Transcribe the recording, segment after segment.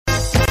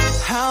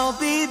I'll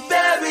be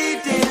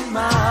buried in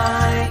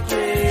my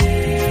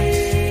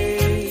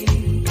grave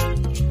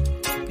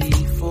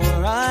before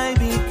I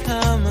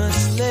become a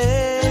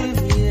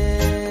slave,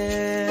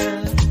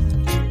 yeah.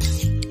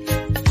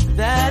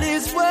 That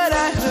is what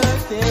I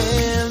heard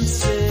them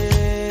say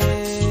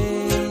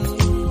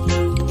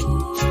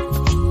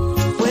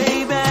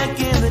way back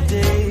in the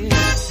day.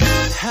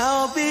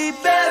 I'll be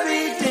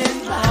buried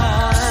in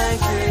my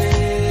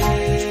grave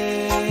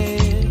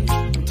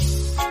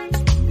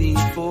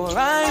before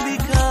I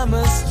become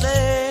a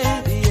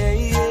slave, yeah,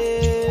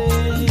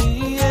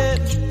 yeah.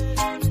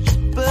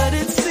 But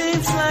it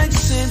seems like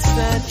since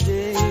that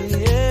day,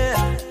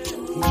 yeah,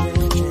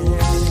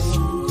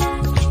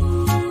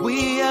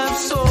 we have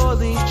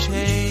sorely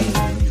changed.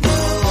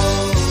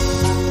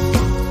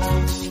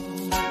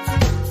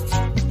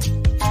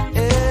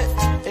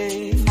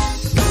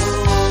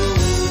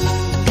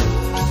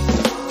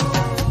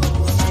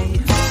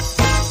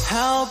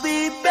 I'll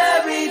be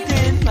buried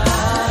in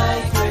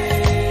my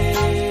grave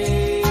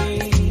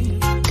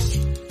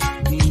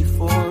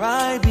before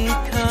I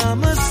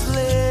become a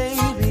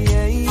slave,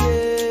 yeah,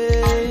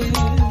 yeah.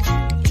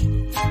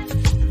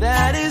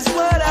 That is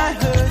what I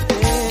heard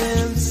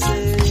them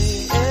say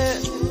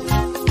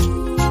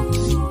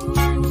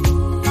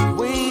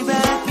way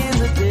back in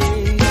the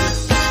day.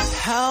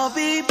 I'll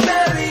be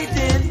buried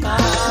in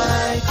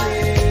my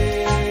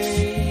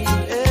grave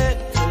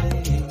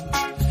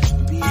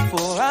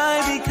before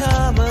I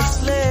become a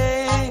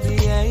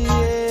slave, yeah,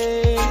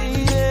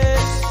 yeah.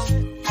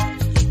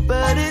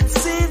 But it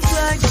seems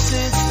like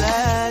since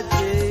that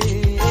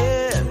day,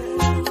 yeah,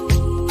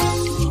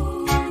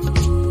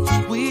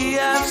 we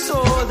have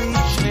sorely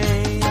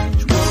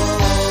changed. Whoa.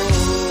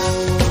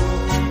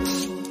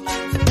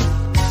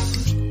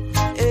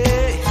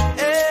 Hey,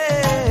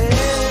 hey.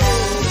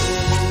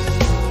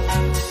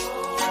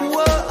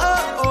 Whoa,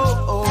 oh,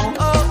 oh, oh,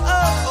 oh,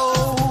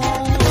 oh,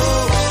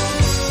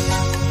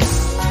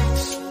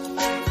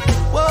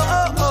 whoa,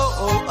 oh,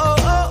 oh,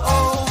 oh, oh,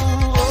 oh.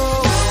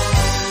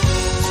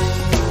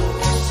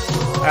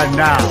 And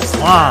now,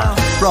 live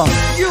from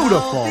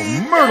beautiful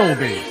Myrtle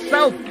Beach,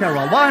 South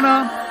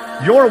Carolina,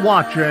 you're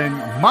watching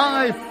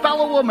My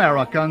Fellow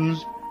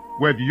Americans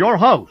with your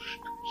host,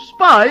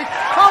 Spike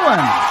Cohen.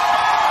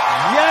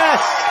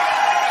 Yes!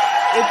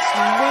 It's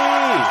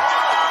me!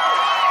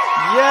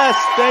 Yes,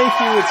 thank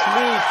you, it's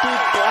me.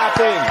 Keep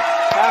clapping.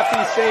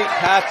 Happy St.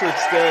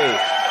 Patrick's Day.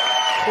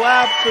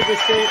 Clap for the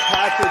St.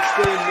 Patrick's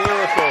Day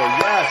miracle.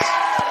 Yes.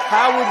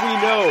 How would we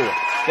know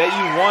that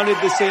you wanted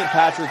the St.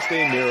 Patrick's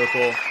Day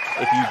miracle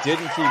if you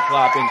didn't keep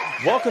clapping?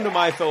 Welcome to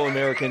My Fellow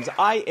Americans.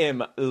 I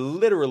am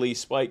literally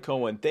Spike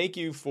Cohen. Thank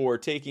you for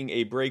taking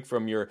a break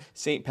from your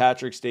St.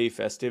 Patrick's Day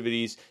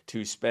festivities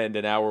to spend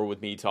an hour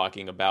with me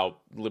talking about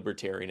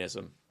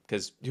libertarianism.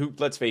 Because,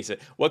 let's face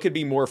it, what could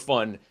be more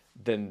fun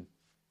than...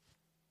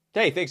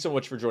 Hey, thanks so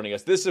much for joining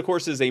us. This, of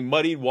course, is a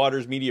Muddied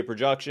Waters media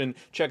production.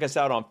 Check us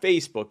out on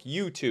Facebook,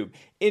 YouTube,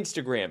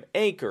 Instagram,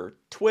 Anchor,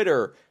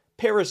 Twitter,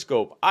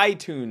 Periscope,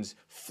 iTunes,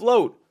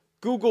 Float,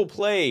 Google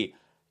Play,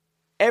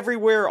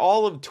 everywhere,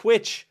 all of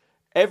Twitch,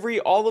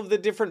 all of the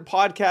different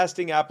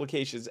podcasting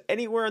applications,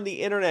 anywhere on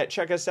the internet.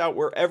 Check us out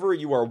wherever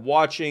you are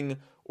watching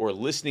or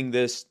listening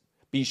this.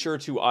 Be sure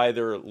to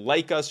either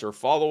like us or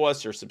follow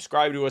us or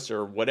subscribe to us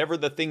or whatever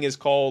the thing is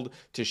called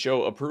to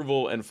show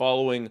approval and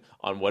following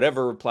on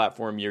whatever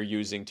platform you're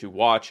using to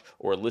watch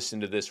or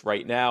listen to this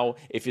right now.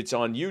 If it's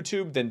on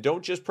YouTube, then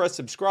don't just press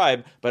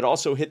subscribe, but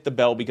also hit the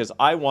bell, because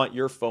I want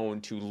your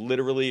phone to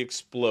literally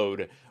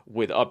explode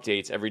with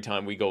updates every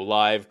time we go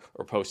live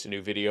or post a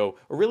new video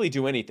or really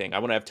do anything. I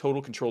want to have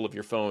total control of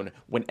your phone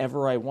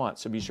whenever I want.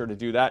 So be sure to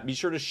do that. Be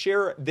sure to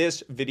share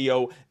this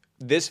video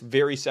this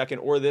very second,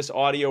 or this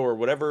audio, or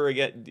whatever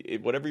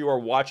you are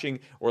watching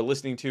or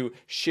listening to.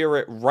 Share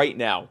it right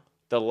now.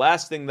 The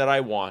last thing that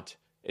I want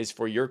is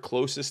for your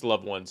closest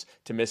loved ones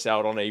to miss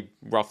out on a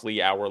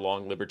roughly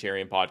hour-long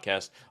libertarian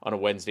podcast on a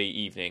Wednesday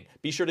evening.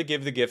 Be sure to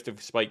give the gift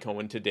of Spike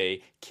Cohen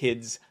today.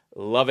 Kids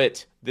love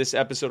it. This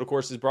episode, of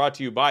course, is brought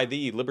to you by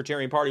the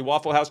Libertarian Party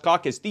Waffle House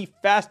Caucus, the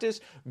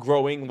fastest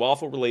growing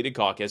waffle-related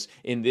caucus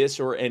in this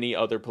or any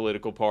other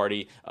political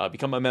party.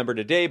 Become a member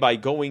today by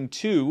going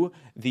to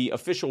the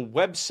official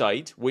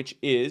website, which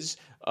is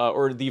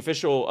or the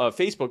official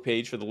Facebook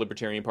page for the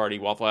Libertarian Party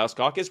Waffle House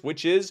Caucus,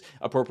 which is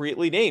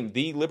appropriately named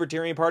the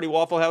Libertarian Party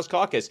Waffle House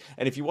Caucus.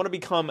 And if you want to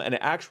become an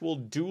actual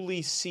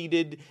duly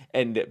seated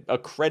and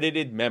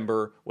accredited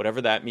member,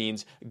 whatever that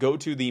means, go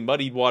to the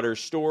Muddied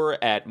Waters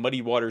store at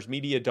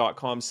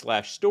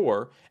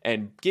muddywatersmedia.com/store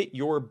and get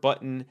your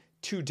button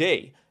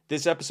today.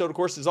 This episode, of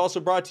course, is also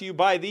brought to you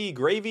by the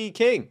Gravy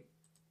King.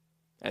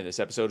 And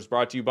this episode is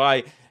brought to you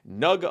by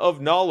Nug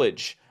of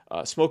Knowledge.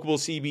 Smokable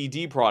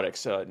CBD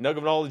products. Nug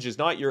of Knowledge is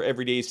not your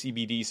everyday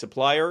CBD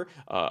supplier.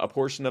 A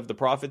portion of the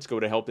profits go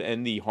to help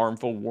end the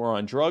harmful war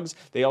on drugs.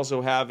 They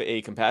also have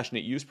a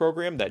compassionate use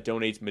program that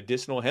donates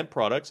medicinal hemp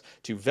products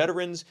to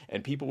veterans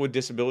and people with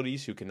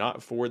disabilities who cannot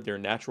afford their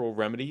natural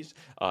remedies.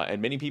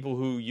 And many people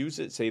who use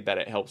it say that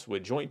it helps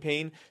with joint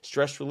pain,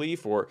 stress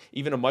relief, or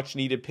even a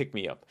much-needed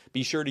pick-me-up.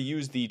 Be sure to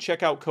use the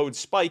checkout code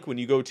SPIKE when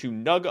you go to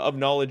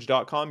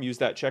nugofknowledge.com. Use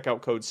that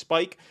checkout code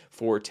SPIKE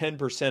for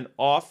 10%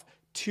 off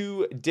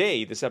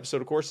today. This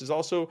episode, of course, is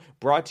also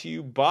brought to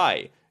you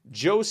by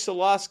Joe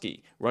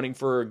Soloski, running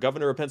for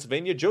governor of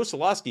Pennsylvania. Joe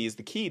Soloski is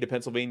the key to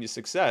Pennsylvania's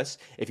success.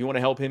 If you want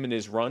to help him in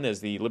his run as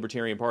the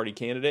Libertarian Party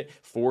candidate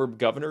for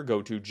governor,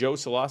 go to Joe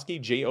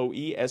Soloski,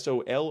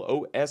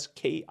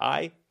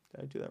 JoeSoloski. Did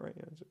I do that right?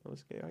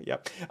 Yeah.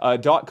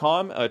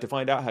 .com to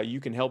find out how you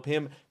can help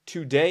him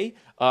today.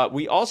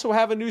 We also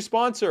have a new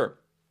sponsor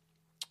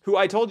who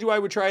I told you I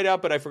would try it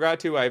out, but I forgot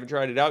to. I haven't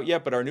tried it out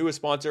yet, but our newest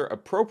sponsor,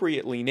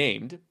 appropriately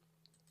named,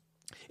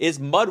 is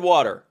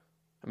Mudwater.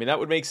 I mean, that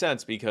would make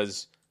sense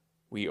because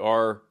we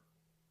are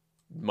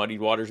Muddied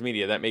Waters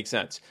Media. That makes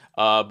sense.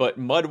 But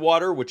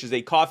Mudwater, which is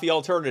a coffee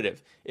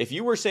alternative. If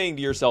you were saying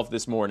to yourself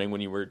this morning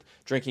when you were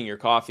drinking your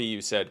coffee,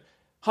 you said,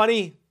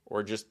 honey,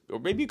 or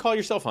maybe you call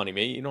yourself honey.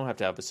 Maybe you don't have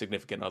to have a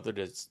significant other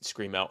to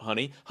scream out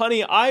honey.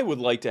 Honey, I would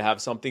like to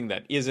have something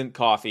that isn't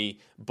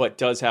coffee, but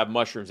does have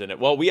mushrooms in it.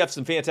 Well, we have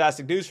some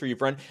fantastic news for you,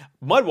 friend.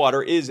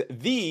 Mudwater is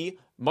the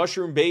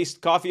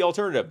mushroom-based coffee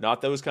alternative.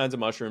 Not those kinds of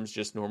mushrooms,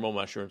 just normal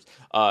mushrooms.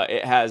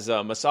 It has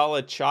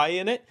masala chai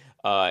in it.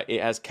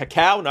 It has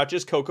cacao, not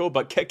just cocoa,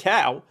 but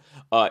cacao.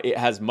 It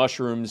has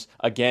mushrooms.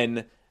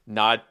 Again, you're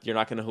not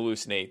going to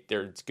hallucinate.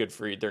 It's good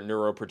for you. They're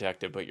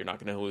neuroprotective, but you're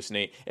not going to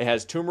hallucinate. It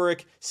has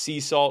turmeric, sea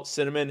salt,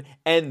 cinnamon,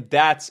 and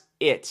that's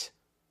it.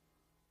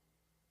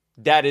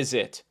 That is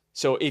it.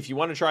 So if you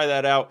want to try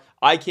that out,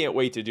 I can't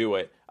wait to do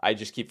it. I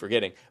just keep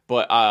forgetting.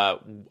 But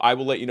I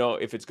will let you know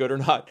if it's good or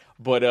not.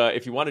 But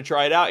if you want to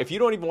try it out, if you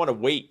don't even want to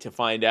wait to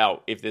find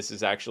out if this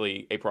is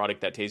actually a product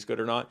that tastes good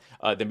or not,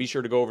 then be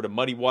sure to go over to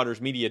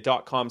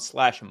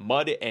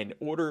muddywatersmedia.com/mud and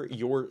order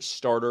your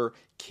starter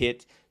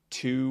kit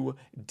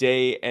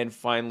today. And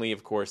finally,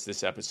 of course,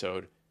 this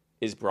episode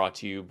is brought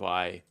to you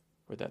by,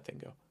 where'd that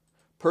thing go?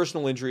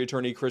 Personal injury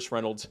attorney Chris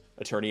Reynolds,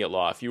 attorney at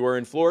law. If you are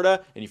in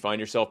Florida and you find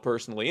yourself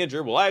personally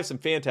injured, well, I have some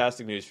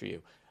fantastic news for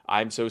you.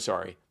 I'm so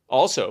sorry.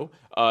 Also,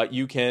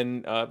 you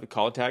can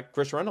contact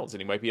Chris Reynolds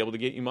and he might be able to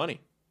get you money.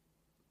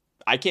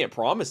 I can't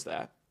promise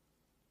that.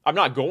 I'm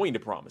not going to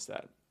promise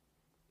that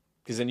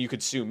because then you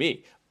could sue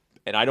me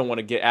and I don't want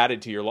to get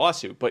added to your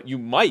lawsuit, but you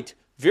might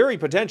very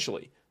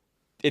potentially.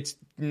 It's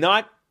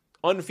not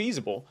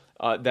unfeasible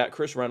that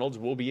Chris Reynolds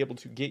will be able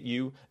to get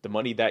you the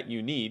money that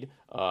you need.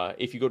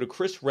 If you go to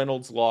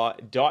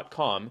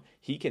chrisreynoldslaw.com,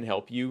 he can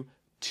help you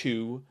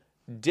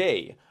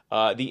today.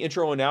 The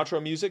intro and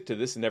outro music to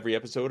this and every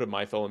episode of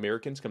My Fellow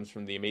Americans comes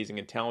from the amazing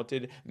and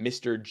talented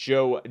Mr.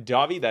 Joe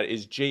Davi. That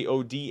is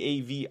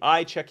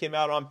Jodavi. Check him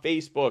out on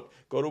Facebook.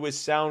 Go to his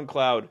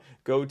SoundCloud.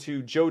 Go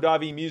to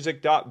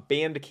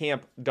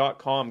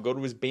jodavimusic.bandcamp.com. Go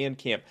to his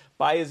Bandcamp.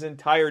 Buy his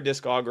entire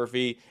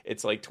discography.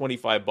 It's like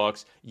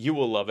 $25. You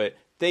will love it.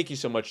 Thank you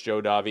so much,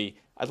 Joe Davi.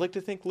 I'd like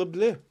to thank Le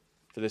Bleu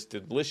for this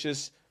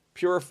delicious,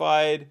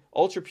 purified,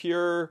 ultra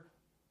pure,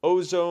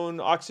 ozone,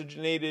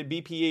 oxygenated,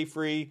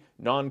 BPA-free,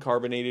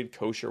 non-carbonated,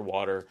 kosher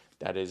water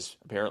that is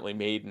apparently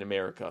made in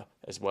America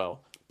as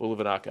well.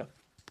 Bulavanaka.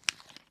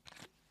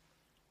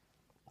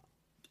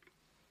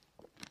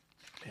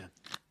 Man, I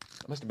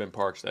must have been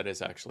parched. That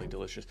is actually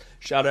delicious.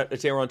 Shout out to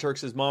Tehran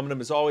Turks' mom and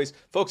him as always.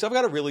 Folks, I've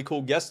got a really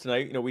cool guest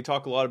tonight. You know, we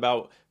talk a lot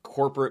about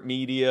corporate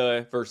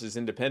media versus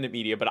independent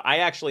media, but I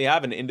actually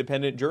have an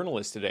independent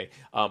journalist today.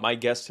 My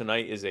guest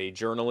tonight is a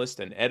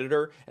journalist and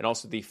editor and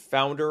also the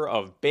founder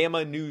of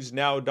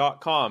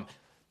BamaNewsNow.com.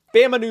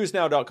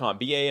 BamaNewsNow.com,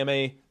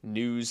 B-A-M-A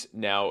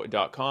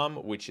newsnow.com,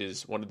 which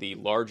is one of the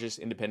largest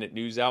independent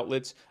news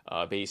outlets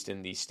based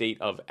in the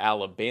state of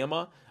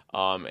Alabama.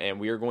 And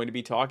we are going to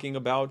be talking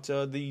about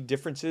the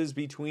differences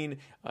between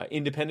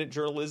independent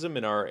journalism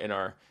and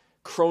our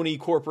crony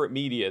corporate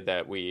media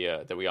that we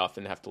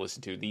often have to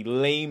listen to, the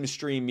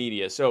lamestream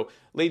media. So,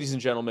 ladies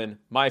and gentlemen,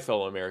 my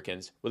fellow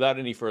Americans, without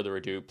any further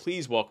ado,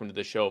 please welcome to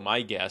the show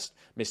my guest,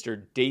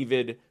 Mr.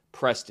 David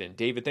Preston.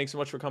 David, thanks so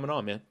much for coming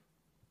on, man.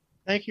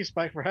 Thank you,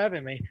 Spike, for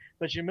having me.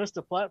 But you missed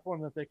a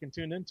platform that they can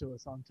tune into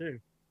us on too.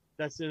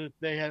 That's if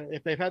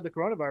they've had the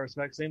coronavirus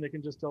vaccine, they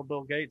can just tell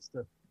Bill Gates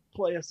to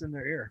play us in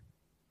their ear.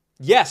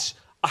 Yes.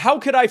 How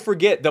could I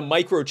forget the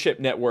Microchip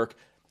Network?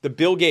 The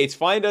Bill Gates.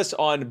 Find us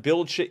on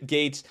Bill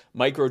Gates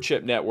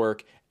Microchip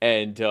Network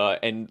and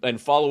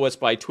follow us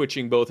by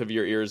twitching both of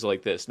your ears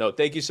like this. No,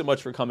 thank you so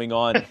much for coming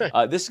on.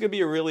 This is going to be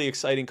a really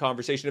exciting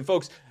conversation. And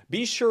folks,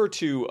 be sure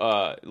to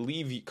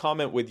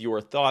comment with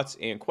your thoughts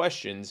and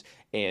questions,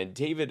 and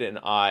David and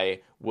I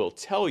will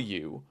tell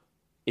you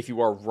if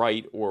you are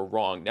right or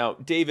wrong. Now,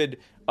 David,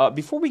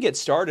 before we get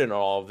started on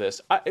all of this,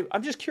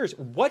 I'm just curious,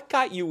 what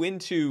got you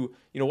into,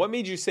 what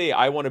made you say,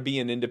 I want to be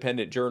an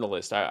independent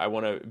journalist? I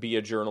want to be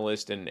a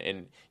journalist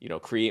and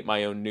create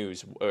my own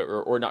news,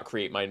 or not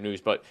create my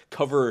news, but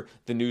cover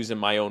the news in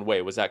my own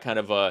way. Was that kind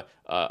of an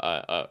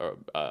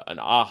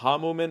aha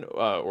moment,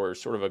 or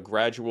sort of a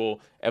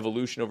gradual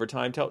evolution over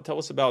time? Tell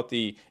us about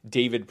the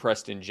David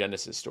Preston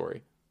Genesis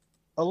story.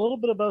 A little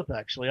bit of both,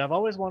 actually. I've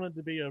always wanted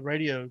to be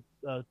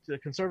a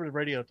conservative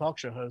radio talk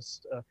show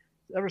host.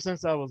 Ever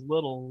since I was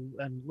little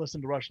and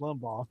listened to Rush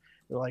Limbaugh,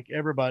 like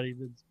everybody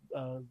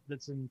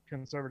that's in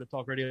conservative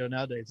talk radio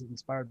nowadays is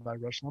inspired by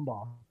Rush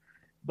Limbaugh.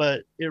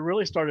 But it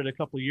really started a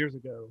couple of years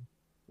ago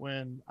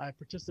when I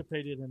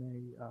participated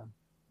in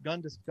a gun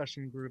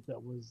discussion group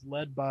that was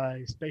led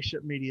by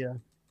Spaceship Media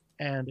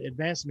and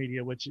Advanced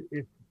Media, which,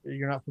 if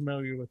you're not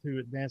familiar with who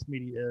Advanced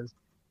Media is,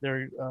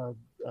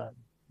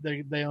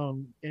 they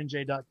own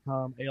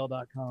NJ.com,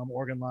 AL.com,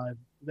 Oregon Live.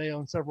 They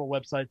own several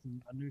websites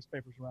and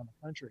newspapers around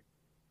the country.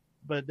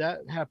 But that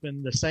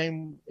happened the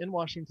same in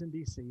Washington,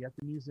 D.C. at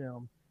the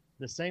museum.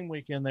 The same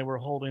weekend they were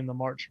holding the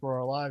March for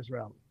Our Lives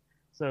rally.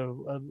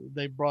 So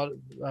they brought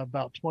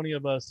about 20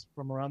 of us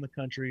from around the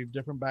country,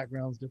 different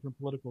backgrounds, different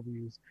political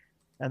views.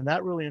 And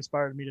that really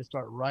inspired me to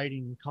start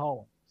writing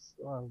columns,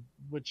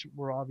 which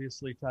were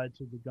obviously tied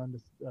to the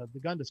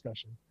gun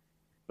discussion.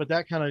 But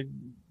that kind of,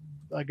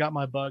 I got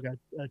my bug.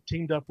 I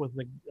teamed up with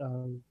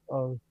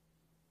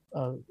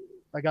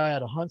a guy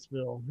out of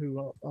Huntsville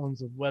who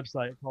owns a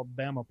website called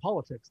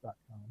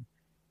BamaPolitics.com.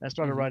 I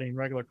started writing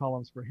regular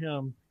columns for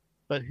him,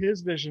 but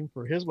his vision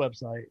for his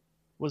website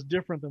was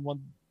different than what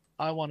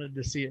I wanted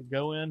to see it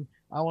go in.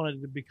 I wanted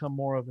it to become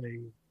more of a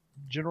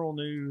general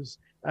news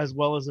as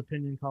well as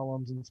opinion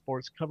columns and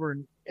sports,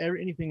 covering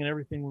anything and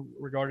everything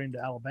regarding to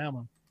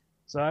Alabama.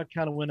 So I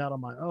kind of went out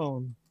on my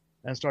own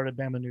and started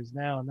Bama News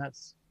Now, and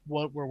that's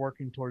what we're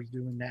working towards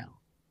doing now.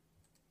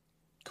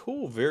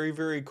 Cool. Very,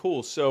 very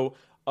cool. So,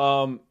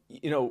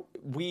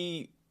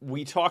 we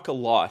talk a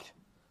lot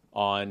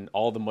on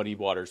all the Muddy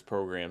Waters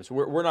programs.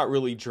 We're not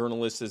really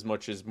journalists as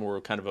much as more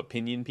kind of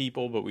opinion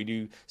people, but we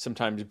do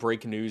sometimes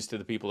break news to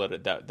the people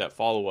that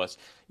follow us.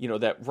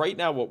 That right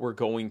now what we're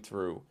going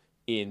through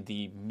in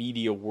the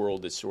media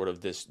world is sort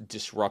of this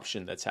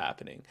disruption that's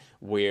happening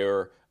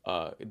where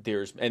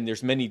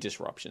there's many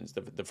disruptions.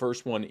 The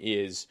first one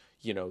is,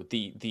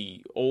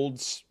 the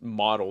old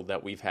model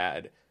that we've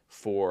had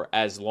for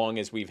as long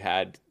as we've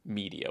had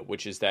media,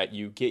 which is that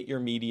you get your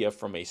media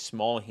from a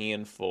small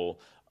handful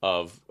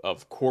of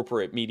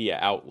corporate media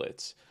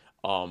outlets,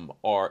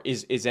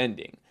 is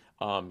ending.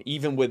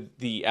 Even with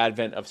the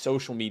advent of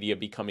social media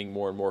becoming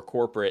more and more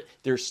corporate,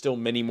 there's still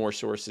many more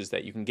sources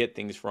that you can get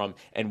things from.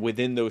 And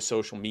within those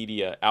social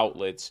media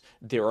outlets,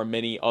 there are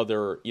many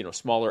other,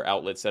 smaller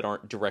outlets that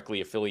aren't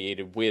directly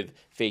affiliated with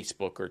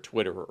Facebook or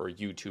Twitter or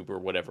YouTube or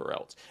whatever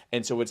else.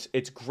 And so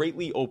it's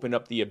greatly opened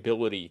up the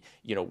ability.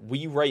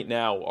 We right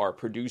now are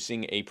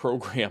producing a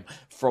program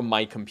from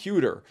my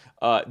computer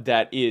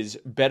that is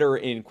better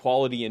in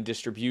quality and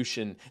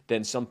distribution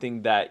than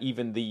something that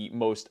even the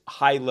most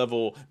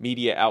high-level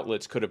media outlets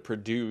could have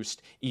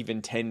produced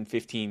even 10,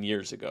 15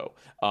 years ago.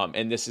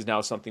 And this is now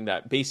something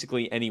that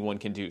basically anyone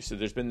can do. So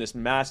there's been this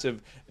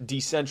massive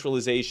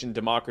decentralization,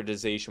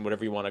 democratization,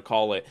 whatever you want to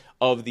call it,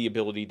 of the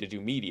ability to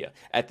do media.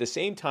 At the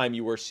same time,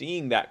 you are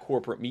seeing that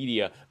corporate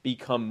media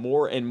become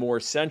more and more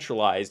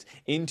centralized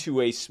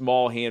into a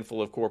small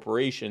handful of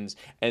corporations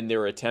and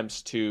their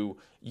attempts to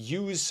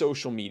use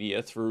social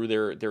media through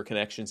their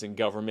connections in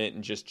government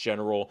and just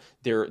general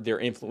their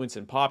influence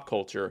in pop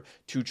culture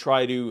to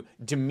try to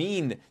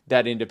demean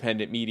that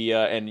independent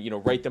media and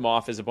write them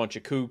off as a bunch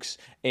of kooks,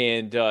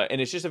 and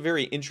it's just a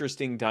very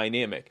interesting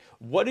dynamic.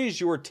 What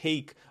is your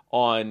take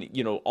on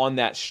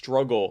that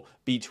struggle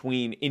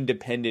between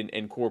independent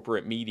and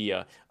corporate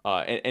media,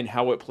 and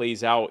how it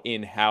plays out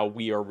in how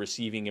we are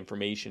receiving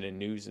information and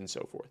news and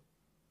so forth?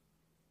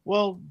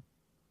 Well,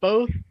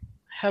 both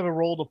have a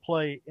role to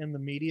play in the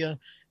media.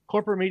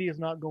 Corporate media is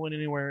not going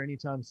anywhere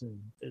anytime soon.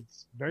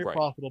 It's very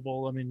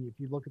profitable. I mean,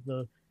 if you look at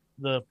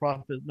the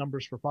profit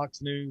numbers for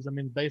Fox News, I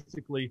mean,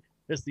 basically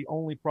it's the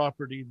only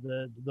property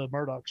that the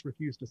Murdochs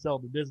refused to sell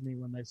to Disney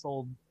when they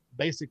sold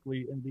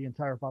basically in the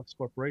entire Fox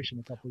Corporation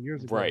a couple of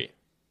years ago to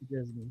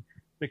Disney,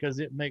 because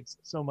it makes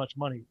so much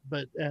money.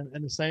 But and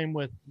the same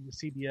with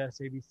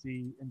CBS,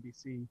 ABC,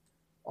 NBC,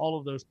 all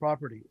of those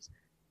properties.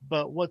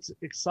 But what's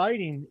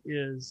exciting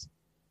is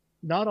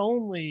not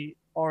only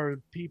are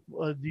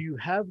people, do you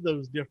have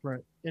those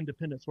different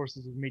independent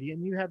sources of media,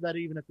 and you have that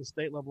even at the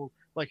state level,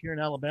 like here in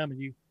Alabama,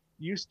 you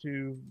used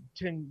to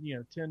 10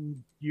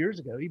 years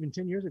ago, even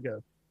 10 years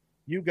ago,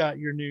 you got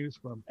your news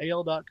from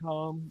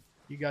AL.com,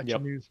 you got your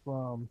news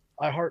from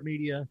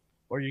iHeartMedia,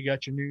 or you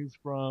got your news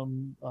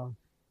from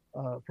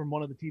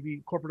one of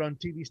the corporate-owned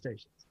TV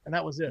stations, and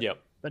that was it.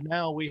 But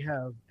now we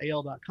have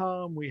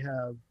AL.com, we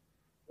have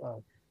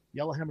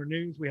Yellowhammer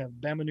News, we have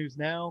Bama News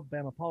Now,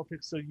 Bama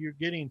Politics, so you're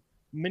getting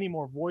many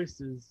more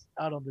voices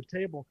out on the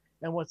table.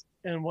 And what's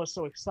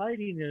so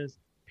exciting is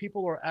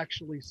people are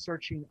actually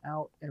searching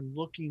out and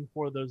looking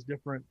for those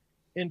different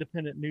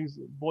independent news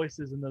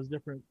voices and those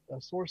different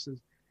sources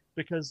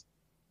because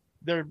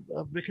they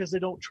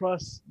don't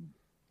trust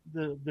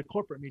the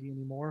corporate media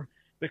anymore,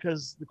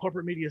 because the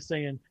corporate media is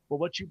saying, well,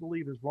 what you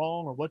believe is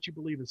wrong, or what you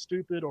believe is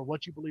stupid, or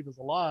what you believe is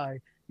a lie.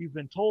 You've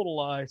been told a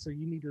lie, so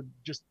you need to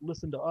just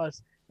listen to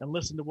us and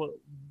listen to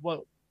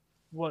what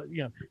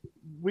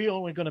we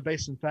only going to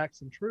base in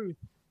facts and truth.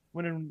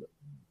 When in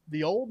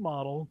the old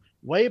model,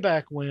 way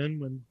back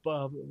when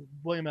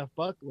William F.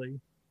 Buckley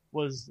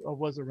was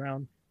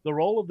around, the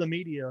role of the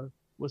media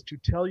was to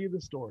tell you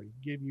the story,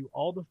 give you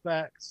all the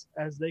facts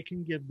as they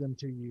can give them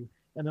to you,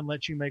 and then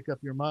let you make up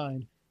your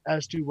mind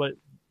as to what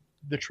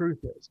the truth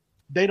is.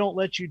 They don't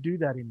let you do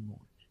that anymore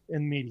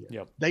in media.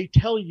 Yep. They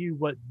tell you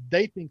what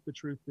they think the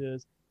truth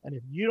is, and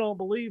if you don't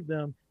believe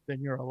them,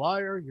 then you're a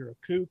liar, you're a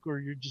kook, or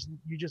you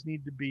just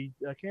need to be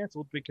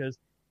canceled because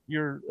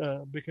you're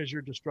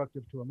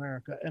destructive to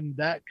America. And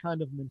that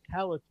kind of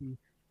mentality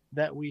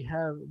that we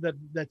have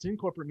that's in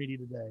corporate media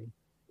today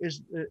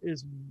is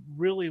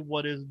really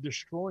what is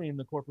destroying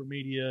the corporate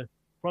media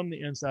from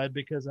the inside.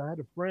 Because I had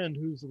a friend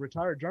who's a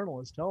retired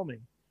journalist tell me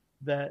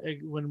that,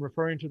 when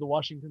referring to the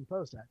Washington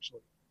Post,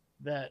 actually,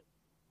 that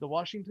the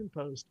Washington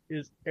Post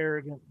is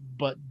arrogant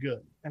but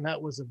good. And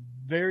that was a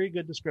very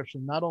good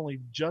description, not only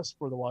just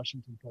for the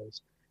Washington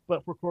Post,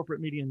 but for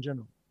corporate media in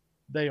general.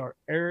 They are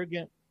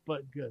arrogant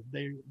but good.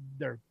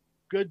 They're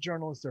good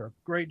journalists. They're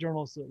great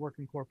journalists that work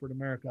in corporate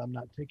America. I'm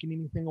not taking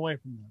anything away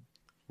from them.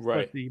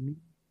 Right.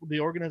 But the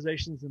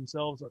organizations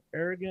themselves are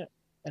arrogant,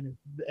 and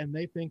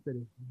they think that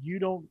if you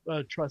don't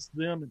trust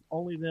them and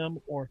only them,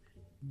 or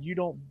you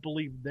don't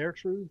believe their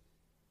truth,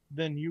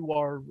 then you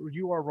are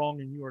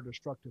wrong and you are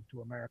destructive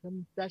to America.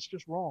 And that's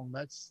just wrong.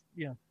 That's,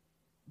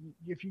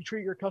 if you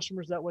treat your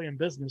customers that way in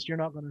business, you're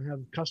not going to have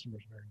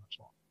customers very much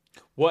longer.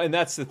 Well, and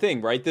that's the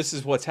thing, right? This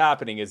is what's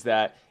happening, is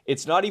that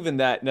it's not even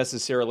that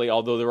necessarily,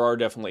 although there are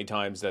definitely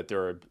times that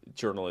there are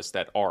journalists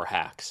that are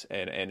hacks,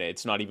 and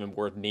it's not even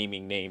worth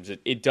naming names.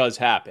 It does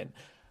happen.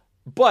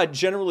 But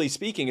generally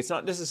speaking, it's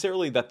not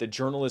necessarily that the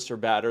journalists are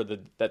bad, or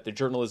that the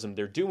journalism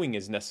they're doing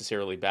is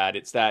necessarily bad.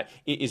 It's that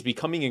it is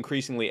becoming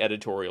increasingly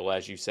editorial,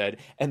 as you said.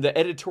 And the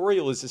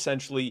editorial is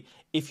essentially,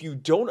 if you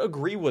don't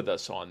agree with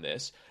us on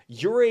this,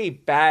 you're a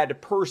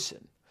bad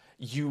person.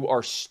 You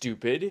are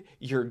stupid,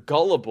 you're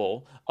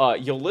gullible,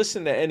 you'll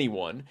listen to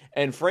anyone,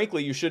 and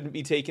frankly, you shouldn't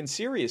be taken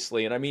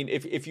seriously. And I mean,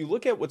 if you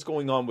look at what's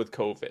going on with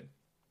COVID,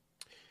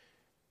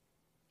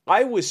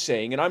 I was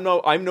saying, and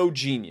I'm no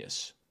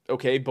genius,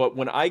 okay, but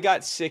when I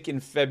got sick in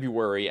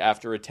February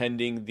after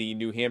attending the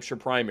New Hampshire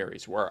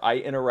primaries, where I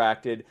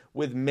interacted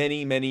with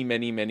many, many,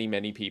 many, many,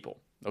 many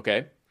people,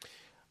 okay,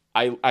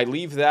 I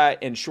leave that,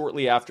 and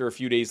shortly after, a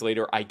few days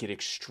later, I get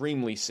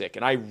extremely sick,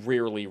 and I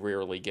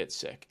rarely get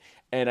sick.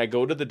 And I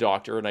go to the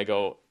doctor and I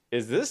go,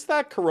 is this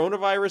that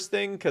coronavirus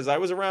thing? Because I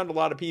was around a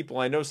lot of people.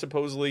 I know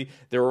supposedly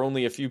there are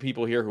only a few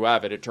people here who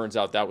have it. It turns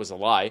out that was a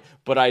lie.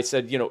 But I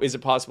said, is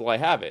it possible I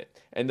have it?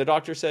 And the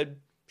doctor said,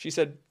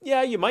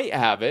 yeah, you might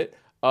have it,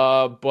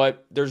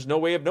 but there's no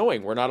way of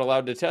knowing. We're not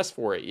allowed to test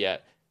for it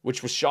yet,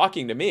 which was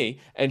shocking to me.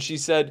 And she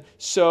said,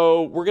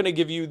 so we're going to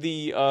give you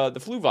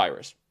the flu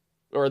virus,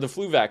 or the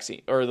flu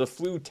vaccine, or the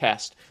flu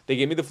test. They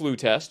gave me the flu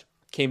test,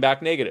 came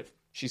back negative.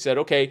 She said,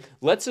 okay,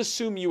 let's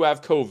assume you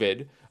have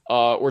COVID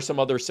or some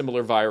other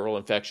similar viral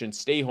infection.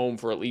 Stay home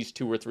for at least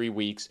 2 or 3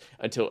 weeks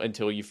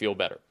until you feel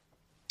better.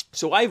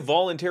 So I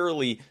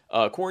voluntarily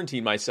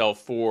quarantined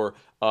myself for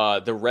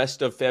the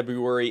rest of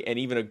February and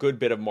even a good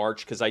bit of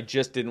March, because I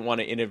just didn't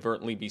want to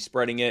inadvertently be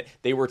spreading it.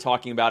 They were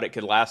talking about it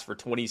could last for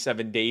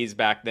 27 days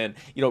back then.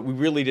 We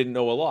really didn't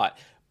know a lot.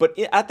 But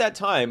at that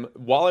time,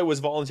 while I was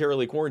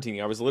voluntarily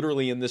quarantining, I was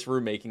literally in this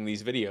room making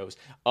these videos.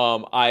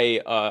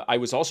 I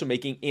was also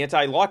making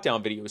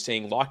anti-lockdown videos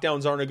saying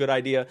lockdowns aren't a good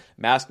idea,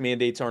 mask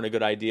mandates aren't a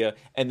good idea.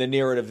 And the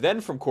narrative then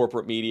from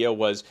corporate media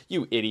was,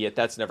 you idiot,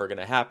 that's never going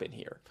to happen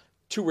here.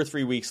 2 or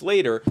 3 weeks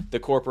later, the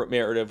corporate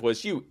narrative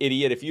was, you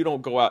idiot, if you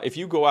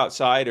go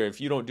outside, or if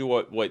you don't do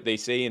what they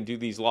say and do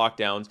these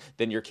lockdowns,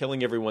 then you're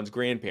killing everyone's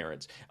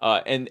grandparents.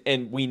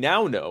 And we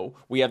now know,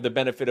 we have the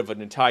benefit of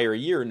an entire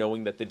year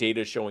knowing that the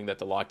data is showing that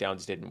the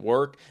lockdowns didn't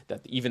work,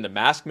 that even the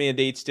mask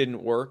mandates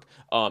didn't work,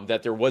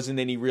 that there wasn't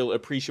any real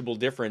appreciable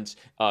difference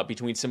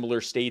between similar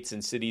states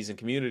and cities and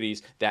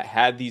communities that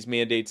had these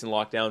mandates and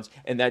lockdowns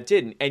and that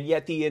didn't. And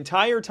yet the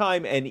entire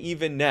time, and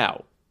even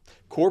now,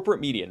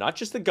 corporate media, not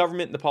just the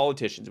government and the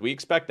politicians, we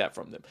expect that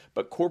from them,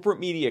 but corporate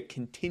media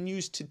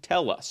continues to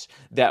tell us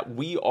that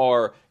we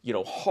are,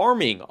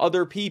 harming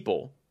other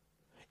people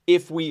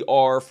if we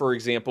are, for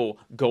example,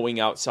 going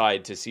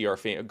outside to see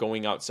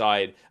going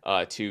outside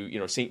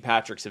to St.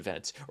 Patrick's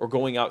events, or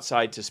going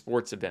outside to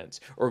sports events,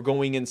 or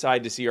going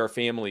inside to see our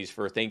families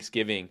for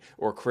Thanksgiving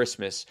or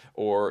Christmas,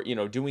 or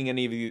doing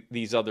any of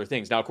these other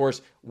things. Now, of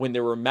course, when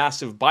there were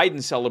massive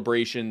Biden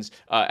celebrations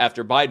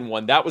after Biden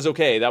won, that was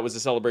okay. That was a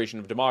celebration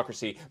of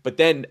democracy. But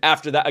then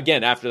after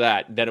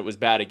that, then it was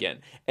bad again.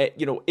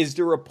 Is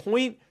there a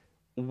point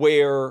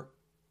where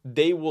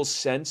they will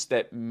sense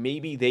that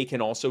maybe they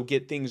can also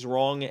get things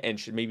wrong and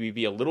should maybe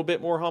be a little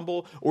bit more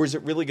humble? Or is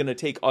it really going to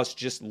take us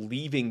just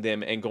leaving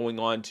them and going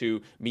on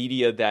to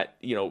media that,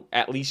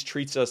 at least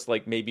treats us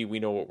like maybe we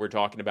know what we're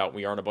talking about and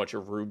we aren't a bunch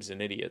of rubes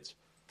and idiots?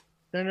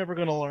 They're never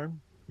going to learn.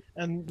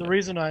 And the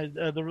reason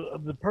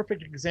the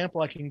perfect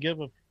example I can give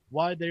of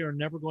why they are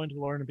never going to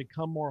learn and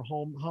become more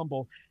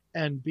humble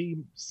and be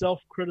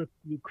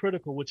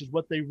self-critical, which is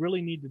what they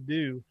really need to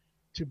do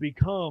to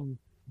become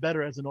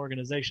better as an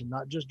organization,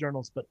 not just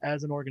journalists, but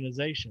as an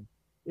organization,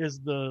 is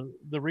the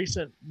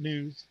recent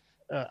news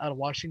out of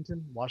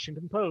Washington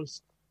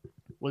Post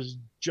was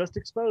just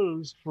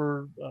exposed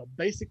for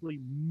basically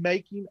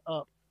making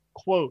up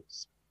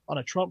quotes on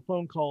a Trump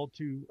phone call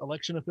to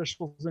election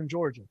officials in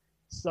Georgia.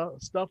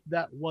 Stuff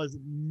that was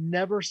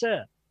never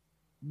said.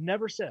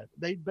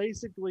 They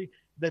basically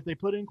that they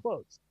put in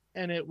quotes,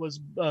 and it was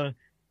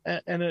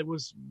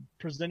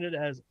presented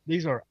as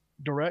these are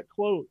direct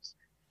quotes.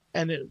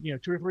 And 2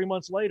 or 3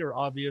 months later,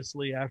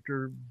 obviously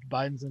after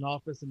Biden's in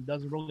office and it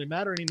doesn't really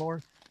matter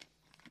anymore,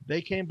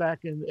 they came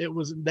back and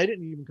they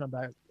didn't even come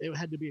back. It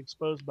had to be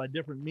exposed by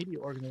different media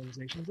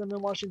organizations. And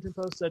then Washington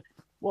Post said,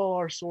 well,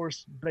 our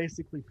source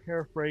basically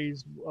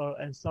paraphrased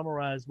and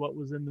summarized what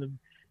was in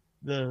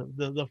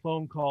the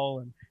phone call,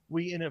 and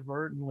we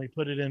inadvertently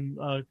put it in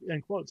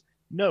quotes.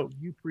 No,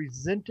 you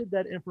presented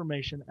that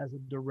information as a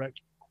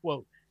direct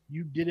quote.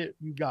 You did it.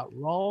 You got it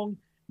wrong.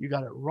 You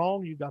got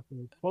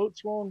the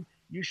quotes wrong.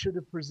 You should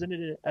have presented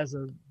it as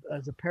a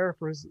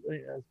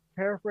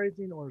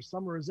paraphrasing or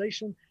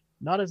summarization,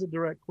 not as a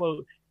direct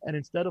quote. And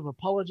instead of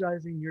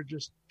apologizing, you're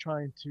just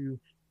trying to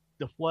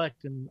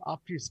deflect and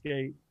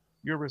obfuscate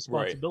your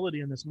responsibility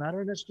in this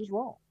matter, and it's just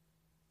wrong.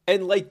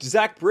 And like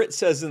Zach Britt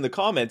says in the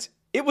comments,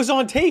 it was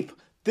on tape.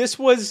 This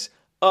was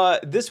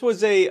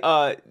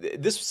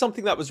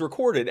something that was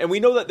recorded, and we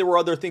know that there were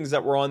other things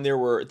that were on there,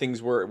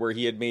 where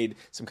he had made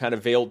some kind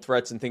of veiled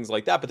threats and things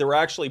like that. But there were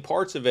actually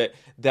parts of it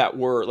that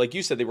were, like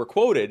you said, they were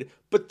quoted.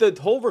 But the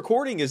whole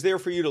recording is there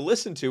for you to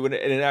listen to, and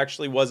it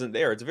actually wasn't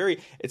there. It's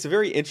a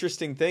very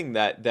interesting thing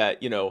that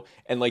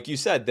and like you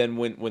said, then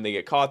when they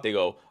get caught, they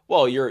go,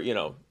 well,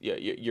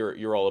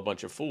 you're all a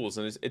bunch of fools,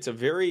 and it's a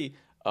very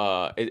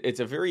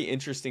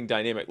interesting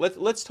dynamic.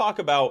 Let's talk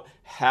about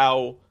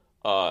how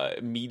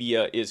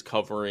media is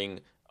covering,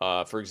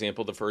 for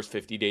example, the first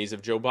 50 days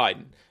of Joe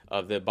Biden,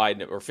 of the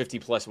Biden, or 50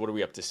 plus, what are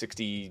we up to,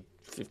 60,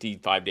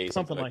 55 days,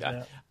 something like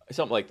that.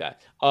 Something like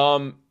that.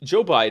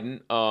 Joe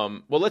Biden,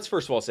 well, let's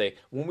first of all say,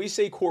 when we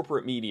say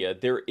corporate media,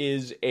 there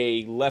is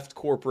a left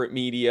corporate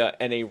media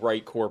and a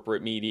right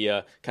corporate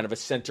media, kind of a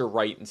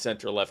center-right and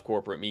center-left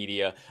corporate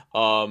media.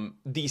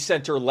 The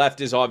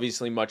center-left is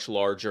obviously much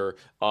larger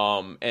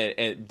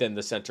and than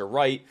the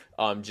center-right,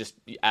 just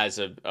as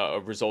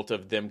a result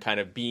of them kind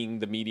of being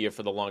the media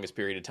for the longest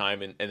period of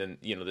time, and then,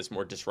 this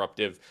more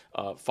disruptive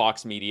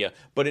Fox media.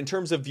 But in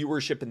terms of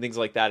viewership and things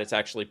like that, it's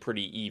actually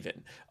pretty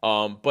even.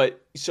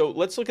 But so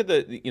let's look at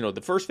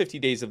the first 50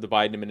 days of the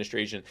Biden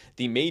administration,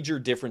 the major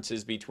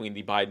differences between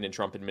the Biden and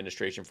Trump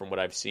administration from what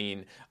I've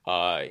seen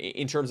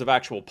in terms of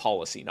actual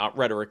policy, not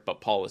rhetoric,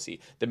 but policy.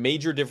 The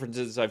major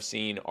differences I've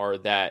seen are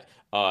that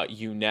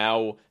you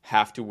now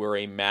have to wear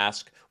a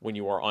mask when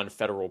you are on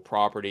federal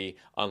property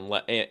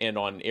and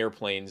on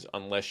airplanes,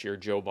 unless you're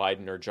Joe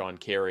Biden or John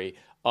Kerry.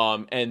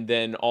 And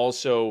then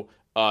also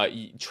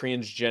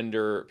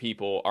transgender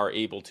people are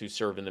able to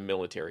serve in the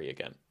military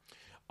again.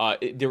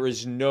 There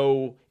is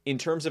no, in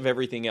terms of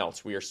everything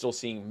else, we are still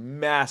seeing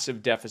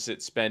massive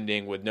deficit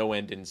spending with no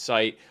end in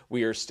sight.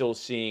 We are still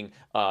seeing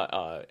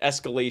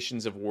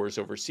escalations of wars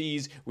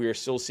overseas. We are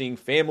still seeing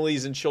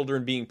families and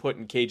children being put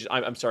in cages.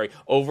 I'm sorry,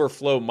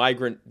 overflow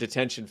migrant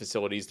detention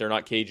facilities. They're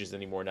not cages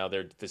anymore now,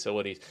 they're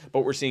facilities.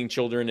 But we're seeing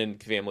children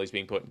and families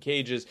being put in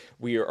cages.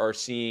 We are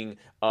seeing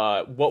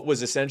what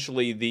was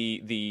essentially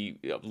the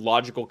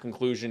logical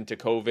conclusion to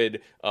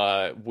COVID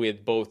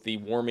with both the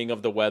warming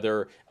of the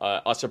weather,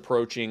 us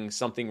approaching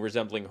something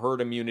resembling herd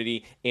immunity,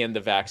 and the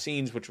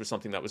vaccines, which was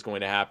something that was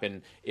going to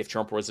happen if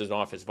Trump was in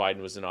office,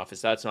 Biden was in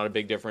office. That's not a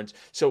big difference.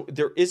 So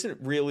there isn't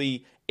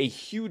really a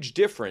huge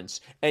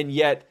difference. And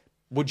yet,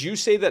 would you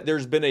say that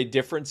there's been a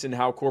difference in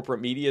how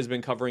corporate media has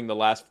been covering the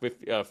last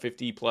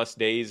 50 plus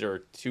days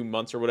or 2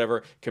 months or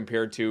whatever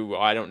compared to,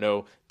 I don't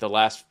know, the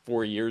last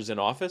 4 years in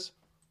office?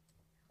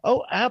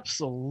 Oh,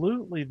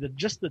 absolutely.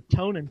 Just the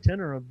tone and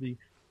tenor of the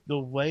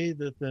way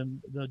that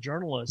the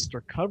journalists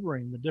are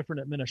covering the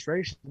different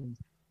administrations.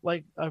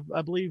 Like,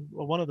 I believe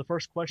one of the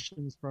first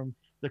questions from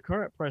the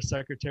current press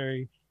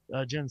secretary,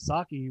 Jen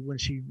Psaki, when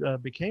she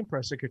became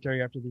press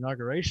secretary after the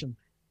inauguration,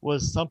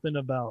 was something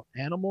about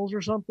animals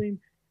or something.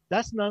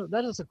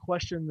 That is a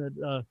question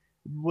that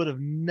would have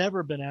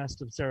never been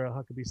asked of Sarah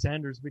Huckabee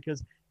Sanders,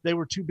 because they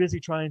were too busy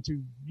trying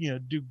to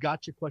do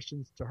gotcha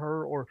questions to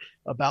her or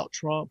about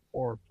Trump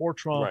or for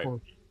Trump, right,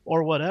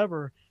 or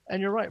whatever.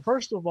 And you're right.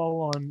 First of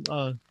all,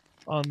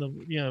 on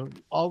the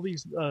all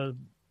these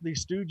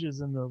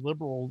stooges in the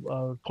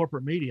liberal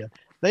corporate media,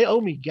 they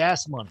owe me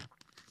gas money,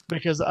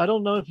 because I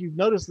don't know if you've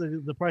noticed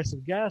the price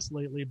of gas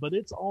lately, but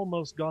it's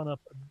almost gone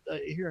up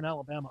here in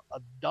Alabama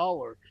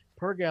 $1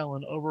 per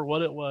gallon over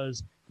what it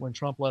was when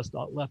Trump left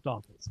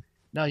office.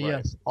 Now, Right.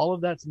 yes, all of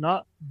that's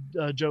not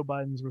Joe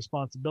Biden's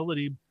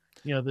responsibility,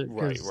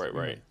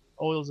 Right.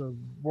 Oil is a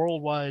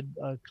worldwide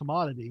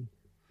commodity,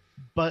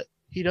 but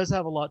he does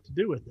have a lot to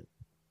do with it.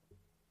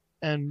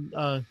 And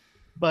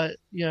but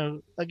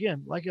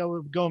again, like I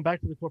was going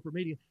back to the corporate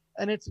media,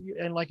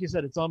 and like you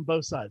said, it's on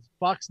both sides.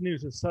 Fox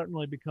News has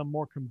certainly become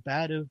more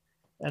combative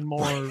and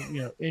more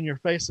in your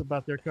face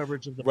about their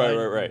coverage of the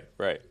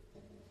Right.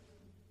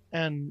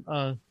 And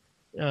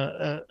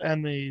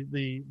and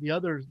the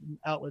other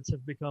outlets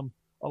have become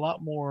a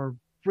lot more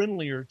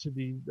friendlier to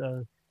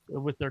the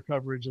with their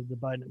coverage of the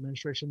Biden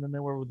administration than they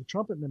were with the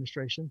Trump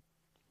administration.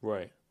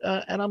 Right.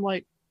 And I'm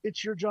like,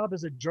 it's your job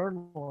as a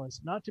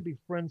journalist not to be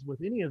friends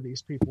with any of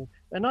these people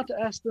and not to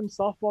ask them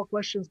softball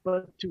questions,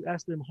 but to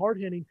ask them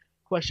hard-hitting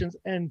questions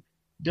and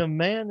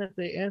demand that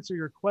they answer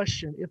your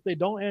question. If they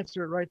don't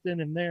answer it right then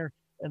and there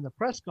in the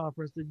press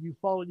conference, then you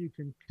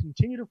can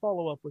continue to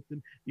follow up with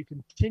them. You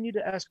continue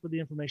to ask for the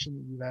information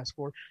that you've asked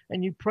for,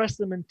 and you press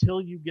them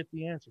until you get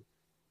the answer.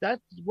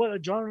 That's what a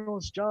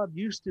journalist's job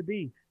used to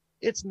be.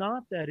 It's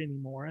not that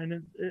anymore.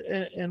 And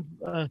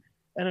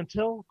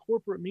until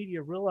corporate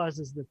media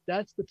realizes that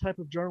that's the type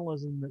of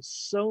journalism that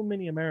so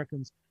many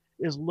Americans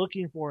is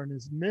looking for and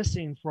is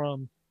missing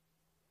from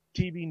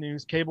TV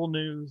news, cable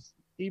news,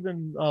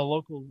 even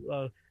local,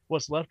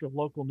 what's left of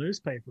local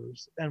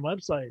newspapers and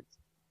websites,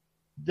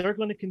 they're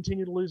going to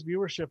continue to lose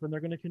viewership and they're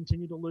going to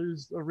continue to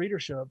lose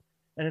readership,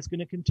 and it's going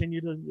to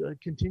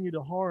continue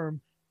to harm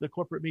the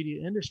corporate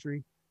media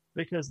industry,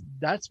 because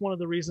that's one of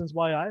the reasons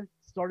why I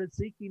started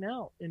seeking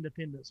out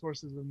independent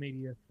sources of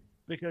media,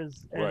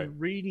 and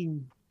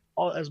reading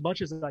as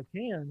much as I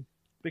can,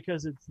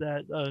 because it's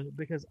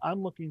because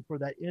I'm looking for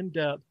that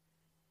in-depth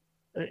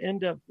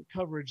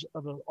coverage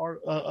of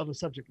a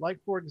subject. Like,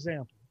 for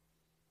example,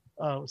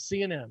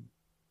 CNN.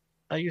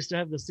 I used to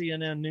have the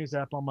CNN news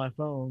app on my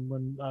phone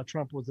when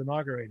Trump was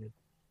inaugurated.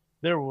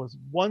 There was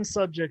one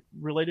subject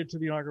related to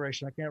the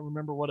inauguration. I can't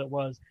remember what it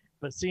was,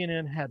 but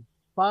CNN had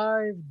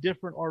 5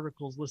 different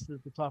articles listed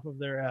at the top of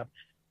their app,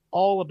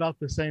 all about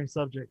the same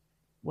subject,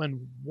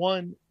 when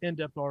one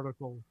in-depth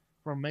article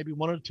from maybe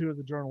one or two of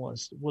the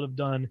journalists would have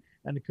done,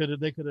 and they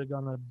could have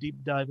gone a deep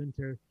dive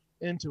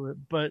into it,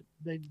 but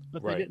they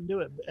didn't do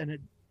it.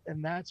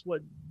 And that's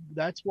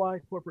why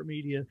corporate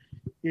media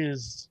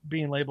is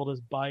being labeled as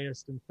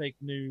biased and fake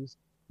news,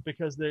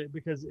 because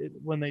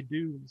when they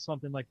do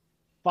something like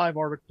 5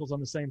 articles on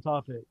the same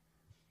topic,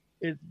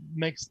 it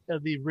makes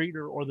the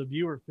reader or the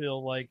viewer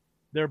feel like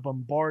they're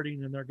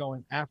bombarding and they're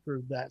going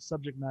after that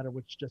subject matter,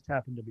 which just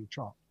happened to be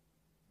Trump.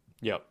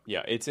 Yeah,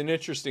 it's an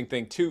interesting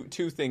thing.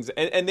 Two things,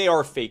 and they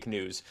are fake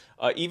news.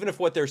 Even if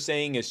what they're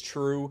saying is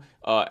true,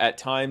 at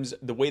times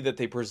the way that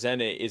they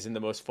present it is in the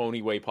most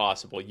phony way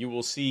possible. You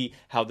will see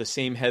how the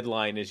same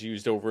headline is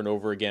used over and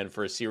over again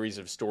for a series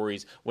of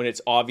stories when it's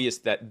obvious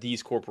that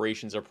these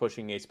corporations are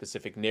pushing a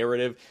specific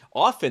narrative,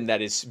 often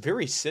that is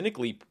very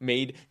cynically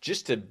made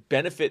just to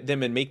benefit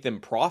them and make them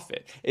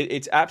profit.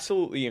 It's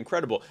absolutely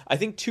incredible. I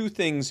think 2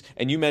 things,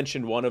 and you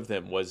mentioned one of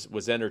them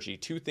was energy.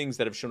 2 things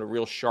that have shown a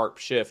real sharp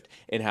shift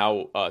in how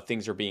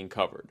things are being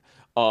covered.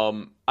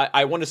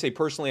 I want to say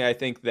personally, I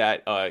think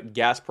that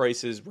gas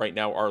prices right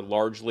now are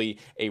largely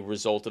a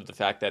result of the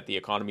fact that the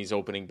economy is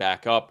opening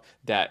back up,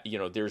 that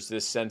there's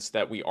this sense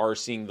that we are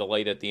seeing the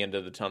light at the end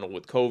of the tunnel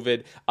with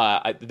COVID.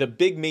 The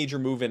big major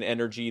move in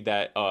energy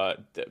that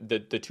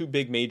the 2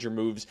 big major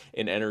moves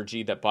in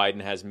energy that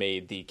Biden has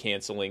made, the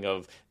canceling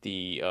of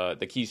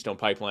the Keystone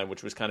Pipeline,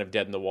 which was kind of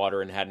dead in the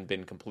water and hadn't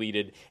been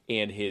completed,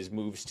 and his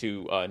moves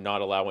to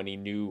not allow any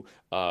new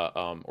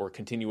or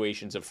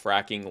continuations of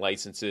fracking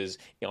licenses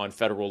on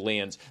federal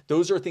lands.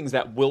 Those are things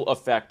that will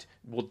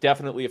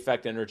definitely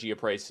affect energy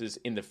prices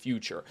in the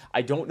future.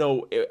 I don't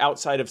know,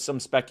 outside of some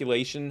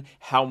speculation,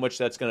 how much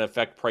that's going to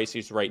affect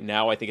prices right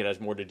now. I think it has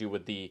more to do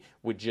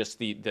with just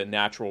the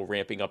natural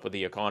ramping up of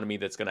the economy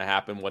that's going to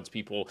happen once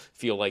people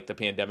feel like the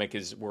pandemic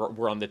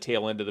we're on the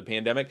tail end of the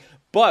pandemic.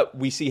 But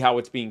we see how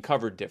it's being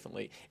covered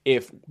differently.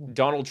 If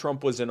Donald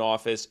Trump was in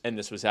office and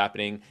this was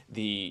happening,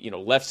 the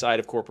left side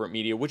of corporate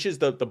media, which is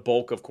the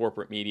bulk of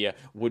corporate media,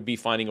 would be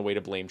finding a way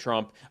to blame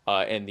Trump,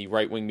 and the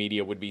right-wing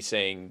media would be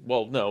saying,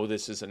 well, no,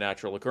 this is a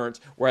natural occurrence.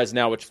 Whereas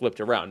now it's flipped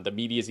around. The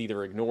media is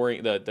either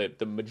ignoring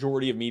the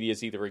majority of media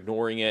is either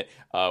ignoring it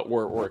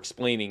or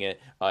explaining it,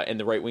 and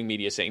the right-wing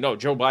media is saying, no,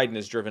 Joe Biden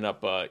has driven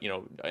up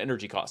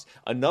energy costs.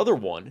 Another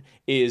one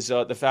is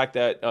the fact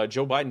that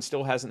Joe Biden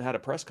still hasn't had a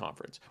press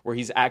conference where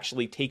he's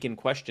actually taken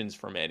questions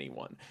from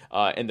anyone.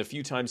 And the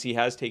few times he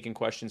has taken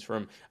questions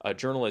from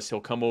journalists, he'll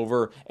come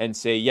over and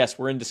say, yes,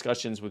 we're in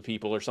discussions with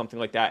people or something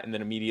like that, and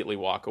then immediately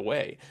walk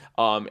away.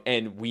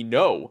 And we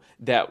know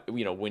that,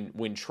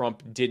 when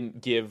Trump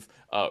didn't give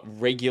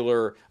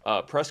regular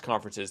press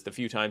conferences, the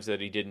few times that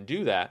he didn't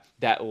do that,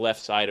 that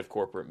left side of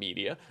corporate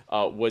media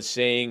was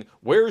saying,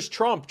 "Where's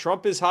Trump?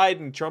 Trump is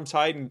hiding. Trump's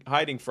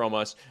hiding from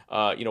us.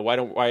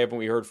 Why haven't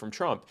we heard from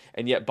Trump?"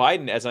 And yet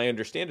Biden, as I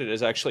understand it,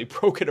 has actually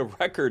broken a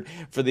record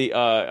for the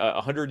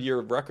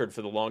 100-year record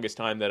for the longest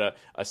time that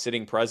a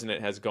sitting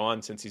president has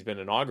gone since he's been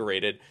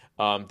inaugurated,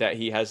 that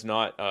he has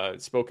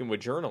not spoken with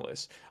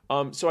journalists.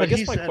 So I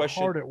guess my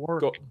question. Hard at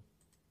work.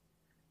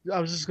 I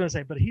was just going to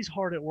say, but he's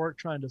hard at work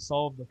trying to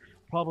solve the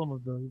problem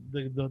of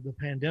the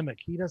pandemic.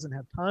 He doesn't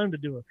have time to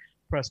do a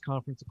press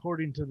conference,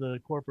 according to the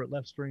corporate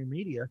left-stream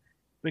media,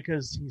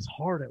 because he's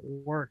hard at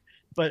work.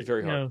 But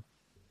Very hard.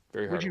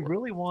 Very hard would you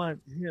really want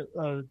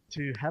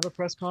to have a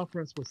press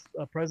conference with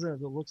a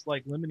president that looks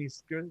like Lemony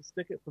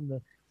Snicket from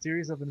the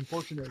series of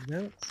Unfortunate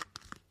Events?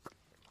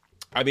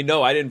 I mean,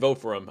 no, I didn't vote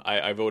for him.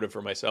 I voted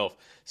for myself.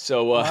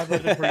 So I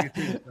voted for you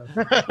too.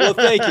 Well,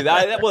 thank you.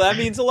 That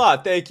means a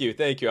lot. Thank you.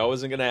 I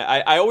wasn't gonna.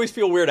 I always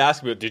feel weird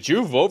asking people, "Did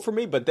you vote for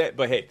me?" But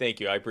hey, thank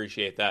you. I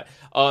appreciate that.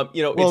 I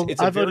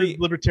voted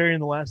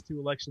Libertarian the last two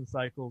election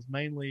cycles,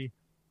 mainly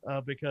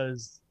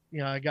because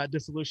I got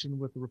disillusioned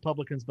with the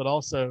Republicans, but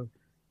also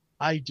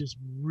I just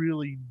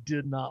really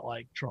did not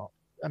like Trump.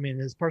 I mean,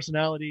 his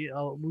personality.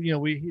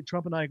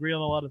 Trump and I agree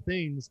on a lot of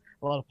things,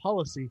 a lot of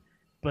policy.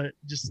 But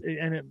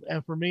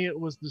and for me, it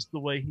was just the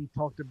way he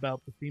talked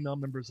about the female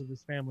members of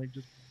his family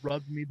just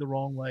rubbed me the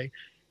wrong way.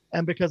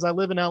 And because I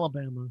live in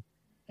Alabama,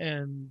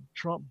 and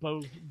Trump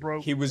both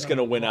broke, he was going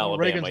to win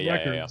Alabama, Reagan's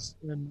records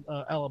in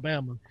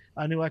Alabama.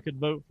 I knew I could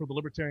vote for the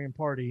Libertarian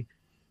Party,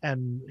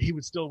 and he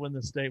would still win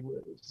the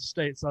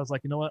state. So I was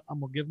like, you know what? I'm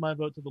gonna give my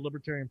vote to the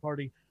Libertarian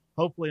Party.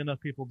 Hopefully, enough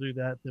people do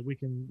that we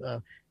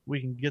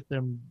can get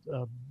them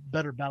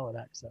better ballot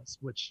access,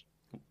 which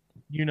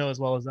as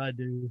well as I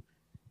do,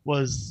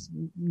 was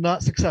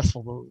not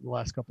successful the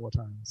last couple of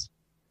times.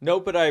 No,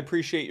 but I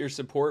appreciate your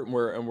support, and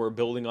we're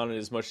building on it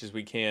as much as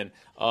we can.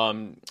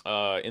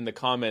 In the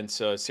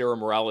comments, Sarah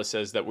Morales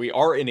says that we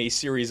are in a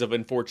series of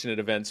unfortunate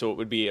events, so it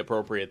would be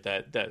appropriate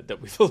that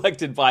we've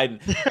elected Biden.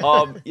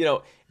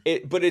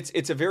 But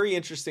it's a very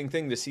interesting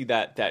thing to see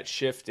that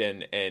shift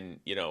and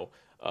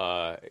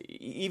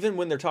even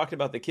when they're talking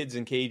about the kids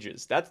in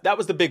cages, that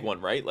was the big one,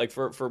 right? Like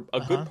for a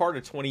good part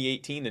of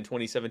 2018 and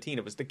 2017,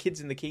 it was the kids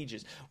in the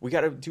cages. We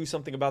got to do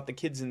something about the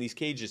kids in these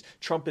cages.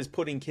 Trump is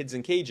putting kids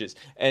in cages.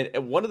 And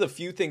one of the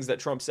few things that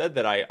Trump said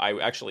that I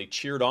actually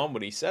cheered on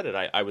when he said it,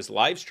 I was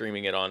live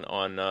streaming it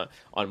on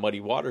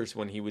Muddy Waters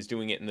when he was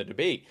doing it in the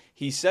debate.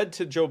 He said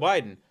to Joe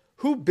Biden,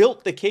 "Who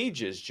built the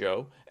cages,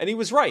 Joe?" And he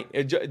was right.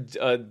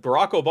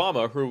 Barack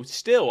Obama, who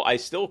I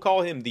still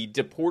call him the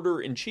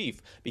deporter in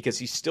chief, because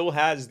he still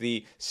has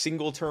the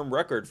single term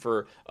record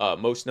for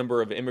most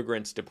number of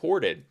immigrants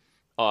deported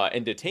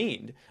and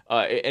detained.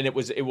 And it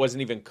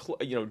wasn't even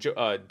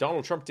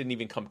Donald Trump didn't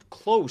even come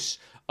close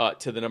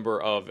to the number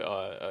of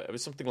it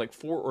was something like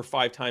 4 or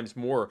 5 times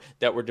more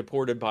that were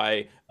deported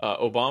by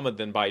Obama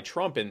than by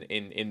Trump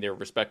in their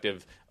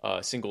respective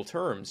single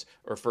terms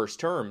or first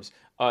terms.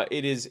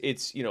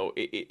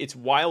 It's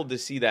wild to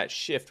see that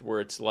shift where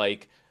it's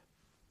like,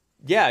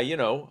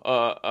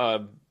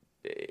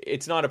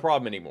 it's not a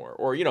problem anymore.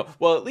 Or,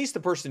 at least the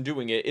person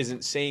doing it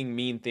isn't saying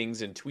mean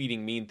things and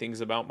tweeting mean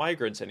things about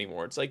migrants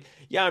anymore. It's like,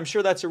 yeah, I'm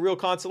sure that's a real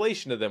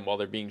consolation to them while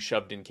they're being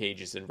shoved in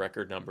cages in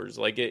record numbers.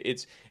 Like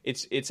it's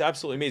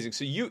absolutely amazing.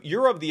 So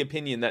you're of the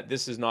opinion that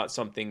this is not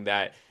something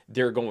that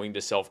they're going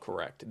to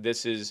self-correct.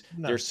 There's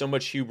so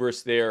much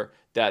hubris there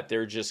that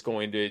they're just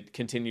going to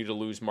continue to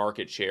lose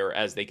market share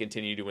as they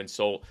continue to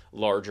insult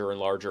larger and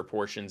larger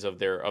portions of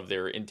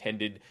their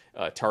intended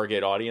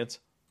target audience.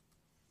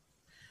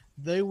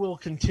 They will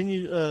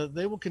continue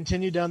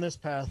down this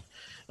path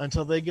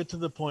until they get to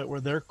the point where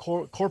they're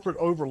corporate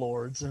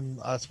overlords, and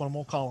that's what I'm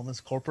going to call them,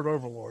 is corporate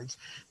overlords.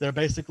 They're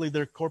basically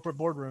their corporate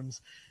boardrooms.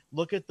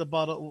 Look at the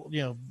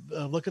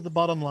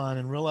bottom line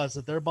and realize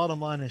that their bottom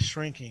line is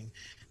shrinking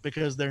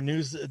because their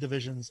news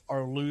divisions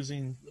are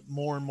losing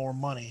more and more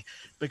money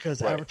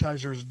because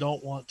advertisers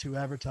don't want to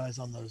advertise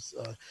on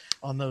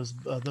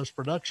those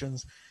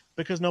productions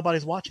because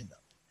nobody's watching them.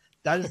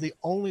 That is the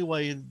only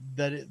way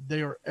that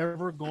they are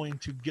ever going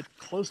to get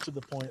close to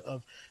the point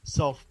of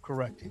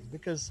self-correcting,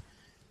 because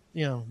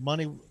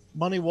money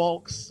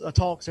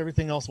talks,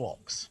 everything else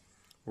walks.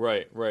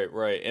 Right.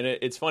 And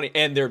it's funny,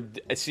 and they're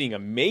seeing a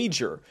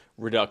major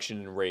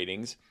reduction in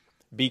ratings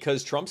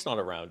because Trump's not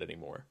around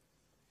anymore.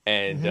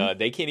 And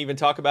they can't even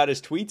talk about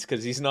his tweets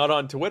because he's not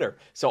on Twitter.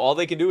 So all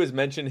they can do is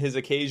mention his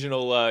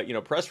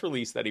occasional press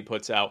release that he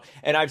puts out.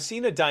 And I've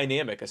seen a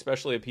dynamic,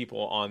 especially of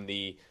people on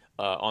the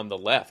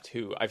left,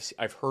 who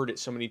I've heard it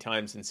so many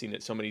times and seen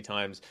it so many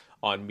times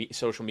on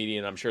social media,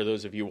 and I'm sure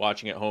those of you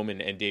watching at home,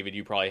 and David,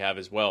 you probably have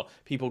as well,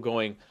 people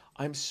going,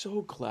 "I'm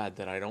so glad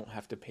that I don't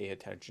have to pay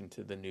attention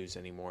to the news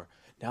anymore.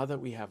 Now that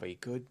we have a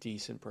good,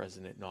 decent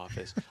president in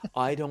office,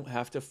 I don't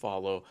have to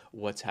follow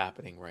what's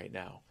happening right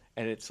now."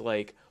 And it's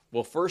like,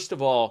 well, first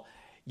of all,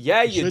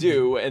 Yeah, you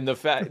do, and the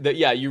fact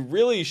that you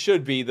really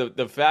should be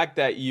the fact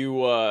that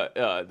you are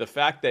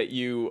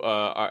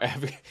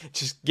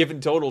just given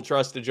total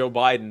trust to Joe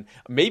Biden.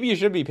 Maybe you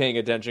should be paying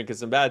attention because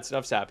some bad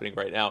stuff's happening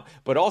right now.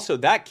 But also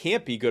that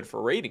can't be good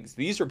for ratings.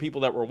 These are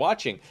people that were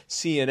watching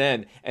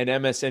CNN and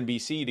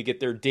MSNBC to get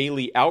their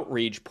daily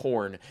outrage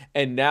porn,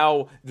 and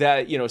now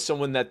that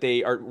someone that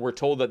were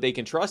told that they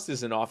can trust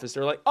is in office,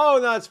 they're like, oh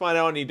no, it's fine. I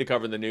don't need to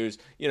cover the news.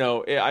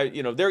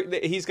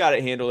 He's got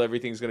it handled.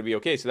 Everything's going to be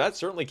okay. So that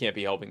certainly can't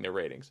be helping their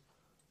ratings.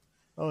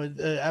 Oh, it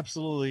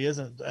absolutely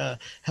isn't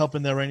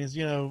helping their ratings.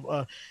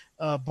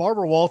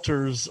 Barbara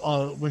Walters,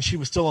 when she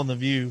was still on The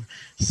View,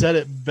 said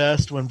it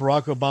best when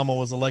Barack Obama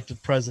was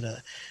elected president,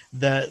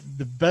 that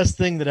the best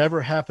thing that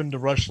ever happened to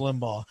Rush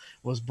Limbaugh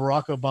was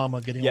Barack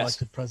Obama getting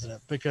elected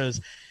president,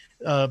 because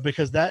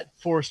that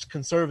forced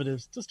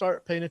conservatives to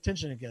start paying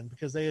attention again,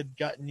 because they had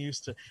gotten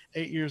used to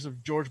 8 years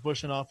of George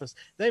Bush in office.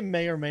 They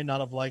may or may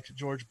not have liked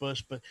George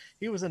Bush, but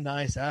he was a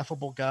nice,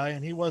 affable guy,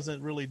 and he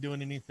wasn't really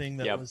doing anything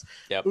that was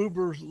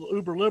uber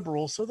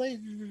liberal, so they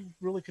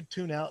really could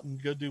tune out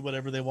and go do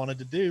whatever they wanted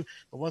to do.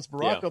 But once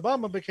Barack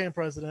Obama became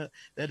president,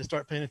 they had to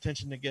start paying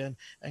attention again.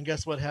 And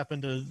guess what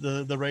happened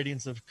to the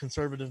ratings of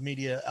conservative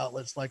media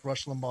outlets like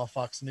Rush Limbaugh,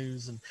 Fox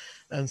News,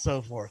 and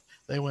so forth?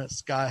 They went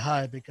sky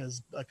high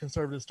because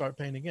conservatives started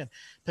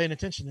paying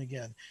attention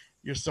again.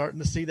 You're starting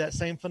to see that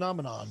same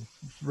phenomenon.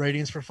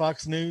 Ratings for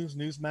Fox News,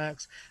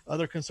 Newsmax,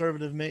 other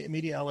conservative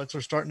media outlets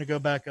are starting to go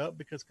back up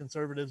because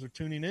conservatives are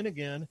tuning in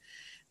again,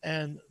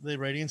 and the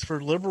ratings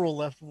for liberal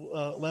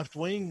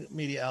left-wing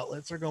media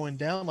outlets are going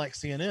down, like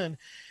CNN,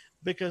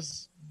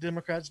 because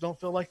Democrats don't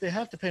feel like they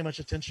have to pay much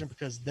attention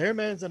because their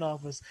man's in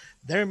office,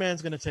 their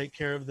man's going to take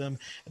care of them,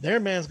 their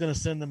man's going to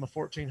send them a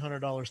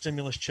 $1,400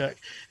 stimulus check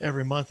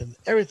every month, and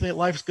everything,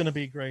 life's going to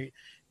be great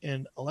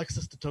in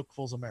Alexis de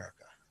Tocqueville's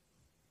America.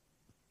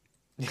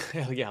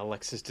 Yeah,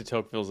 Alexis de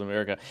Tocqueville's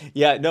America.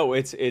 Yeah, no,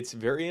 it's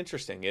very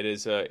interesting. It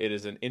is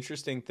an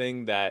interesting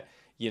thing that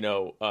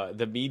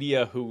the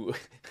media who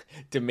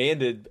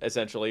demanded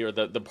essentially, or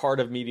the part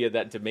of media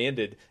that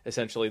demanded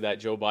essentially that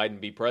Joe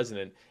Biden be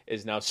president,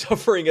 is now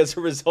suffering as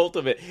a result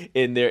of it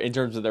in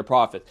terms of their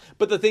profits.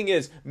 But the thing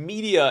is,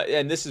 media,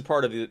 and this is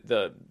part of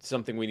the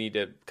something we need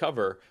to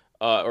cover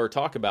or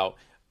talk about.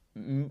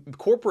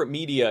 Corporate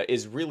media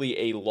is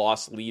really a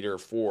loss leader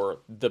for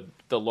the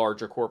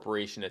larger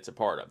corporation it's a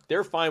part of.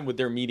 They're fine with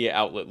their media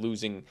outlet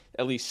losing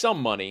at least some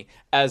money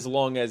as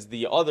long as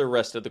the other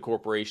rest of the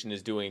corporation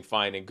is doing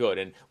fine and good.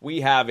 And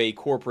we have a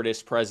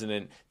corporatist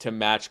president to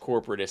match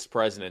corporatist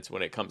presidents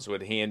when it comes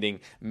with handing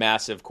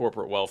massive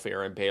corporate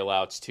welfare and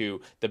bailouts to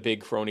the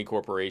big crony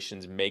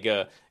corporations,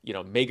 mega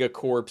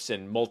corps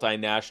and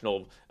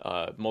multinational,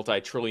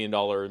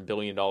 multi-trillion-dollar and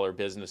billion-dollar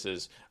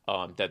businesses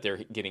that they're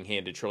getting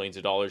handed trillions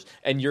of dollars,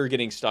 and you're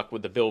getting stuck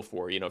with the bill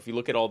for. If you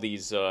look at all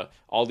these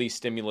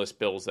stimulus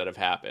bills that have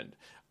happened,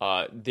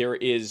 there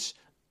is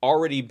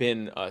already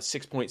been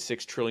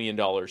 $6.6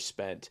 trillion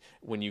spent.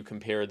 When you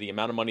compare the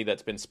amount of money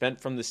that's been spent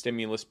from the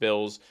stimulus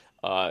bills,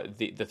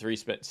 the three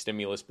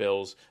stimulus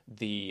bills,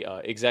 the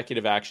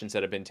executive actions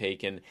that have been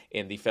taken,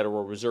 and the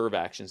Federal Reserve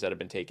actions that have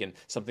been taken,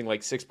 something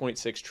like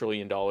 $6.6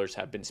 trillion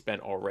have been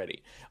spent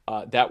already.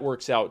 That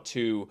works out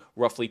to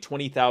roughly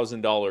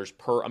 $20,000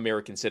 per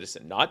American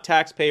citizen, not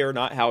taxpayer,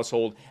 not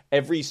household.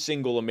 Every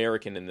single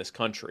American in this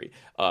country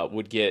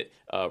would get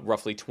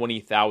roughly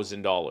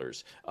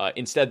 $20,000.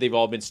 Instead, they've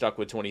all been stuck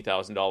with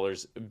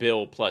 $20,000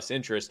 bill plus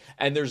interest,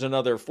 and there's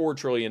another $4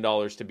 trillion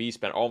to be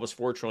spent, almost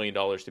 $4 trillion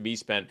to be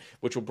spent,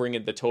 which will bring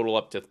the total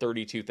up to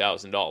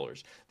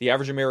 $32,000. The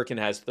average American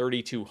has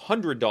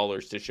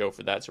 $3,200 to show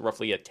for that, so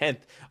roughly a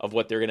tenth of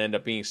what they're going to end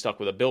up being stuck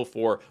with a bill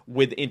for,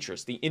 with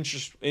interest. The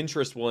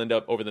interest will end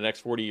up over the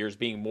next 40 years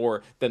being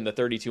more than the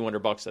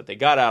 $3,200 that they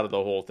got out of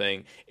the whole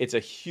thing. It's a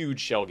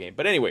huge shell game.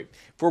 But anyway,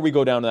 before we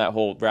go down to that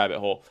whole rabbit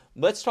hole,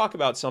 let's talk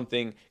about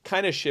something,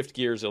 kind of shift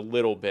gears a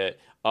little bit,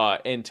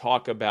 and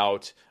talk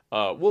about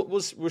we'll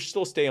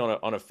still stay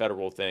on a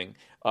federal thing.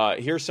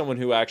 Here's someone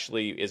who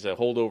actually is a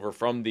holdover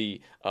from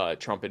the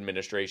Trump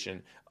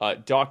administration,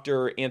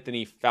 Dr.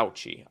 Anthony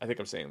Fauci. I think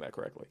I'm saying that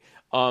correctly.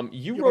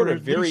 You wrote a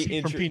very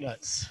interesting.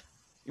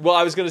 Well,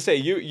 I was going to say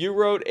you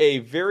wrote a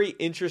very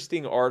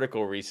interesting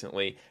article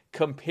recently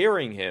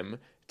comparing him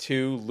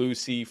to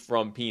Lucy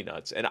from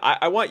Peanuts. And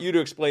I want you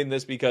to explain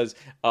this because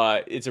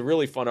it's a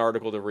really fun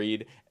article to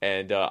read,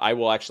 and I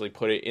will actually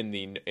put it in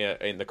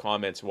the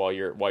comments while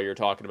you're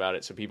talking about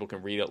it so people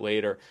can read it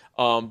later.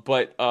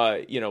 But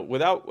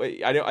without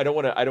I don't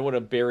want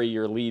to bury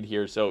your lead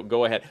here, so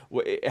go ahead.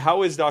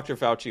 How is Dr.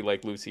 Fauci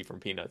like Lucy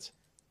from Peanuts?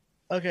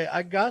 Okay,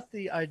 I got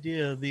the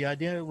idea. The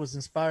idea was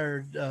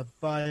inspired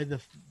by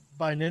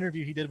an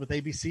interview he did with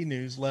ABC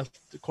News, left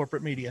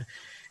corporate media,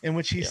 in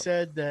which he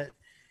said that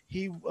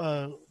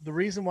the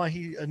reason why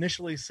he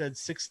initially said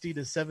 60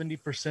 to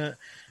 70%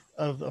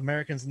 of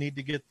Americans need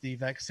to get the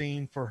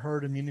vaccine for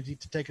herd immunity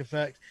to take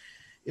effect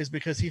is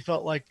because he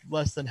felt like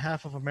less than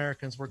half of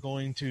Americans were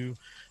going to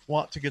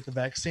want to get the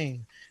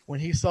vaccine. When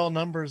he saw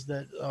numbers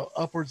that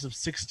upwards of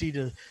 60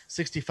 to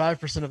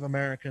 65% of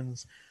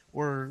Americans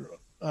were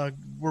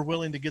were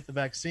willing to get the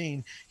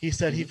vaccine, he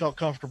said he felt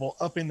comfortable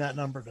upping that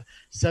number to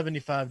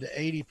 75 to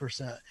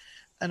 80%.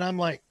 And I'm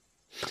like,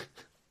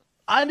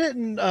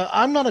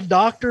 I'm not a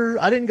doctor.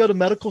 I didn't go to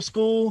medical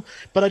school,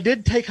 but I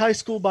did take high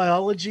school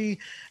biology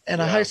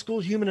and a high school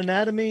human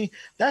anatomy.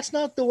 That's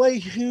not the way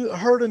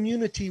herd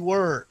immunity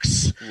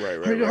works.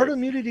 Right. Herd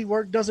immunity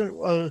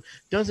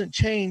doesn't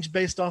change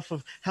based off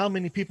of how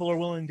many people are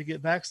willing to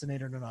get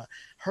vaccinated or not.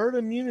 Herd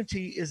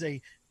immunity is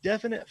a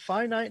definite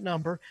finite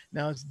number.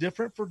 Now it's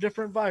different for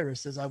different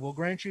viruses. I will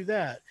grant you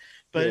that,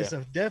 but it's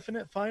a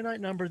definite finite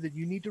number that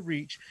you need to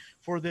reach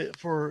for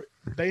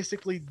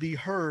basically the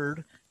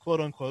herd,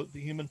 quote unquote,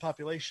 the human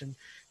population,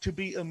 to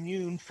be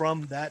immune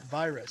from that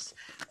virus.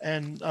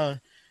 And I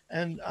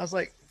was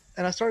like,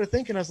 and I started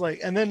thinking, I was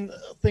like, and then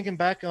thinking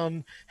back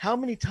on how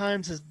many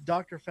times has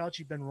Dr.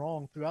 Fauci been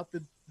wrong throughout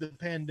the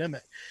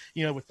pandemic,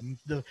 with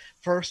the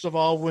first of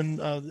all, when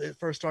it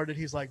first started,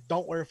 he's like,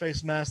 don't wear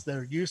face masks.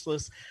 They're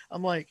useless.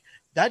 I'm like,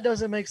 that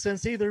doesn't make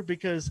sense either,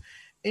 because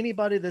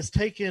anybody that's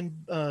taken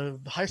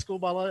high school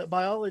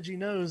biology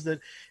knows that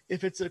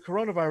if it's a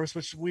coronavirus,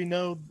 which we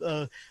know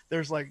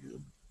there's like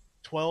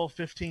 12,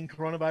 15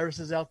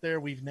 coronaviruses out there.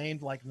 We've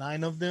named like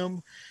 9 of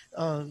them.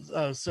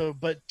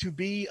 But to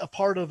be a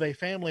part of a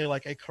family,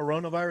 like a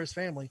coronavirus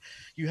family,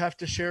 you have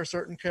to share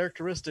certain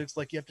characteristics.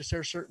 Like you have to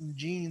share certain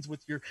genes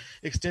with your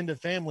extended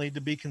family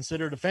to be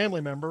considered a family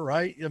member,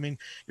 right? I mean,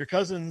 your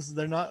cousins,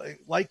 they're not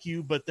like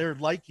you, but they're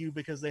like you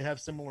because they have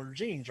similar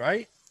genes,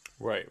 right?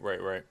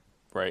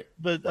 Right.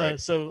 But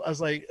so I was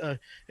like,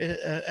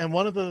 and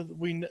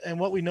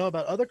what we know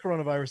about other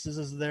coronaviruses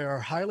is they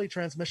are highly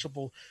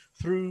transmissible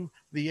through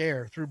the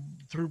air,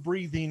 through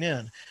breathing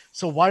in.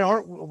 So why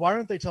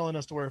aren't they telling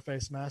us to wear a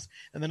face mask?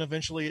 And then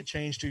eventually it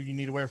changed to you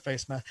need to wear a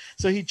face mask.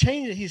 So he's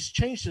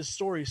changed his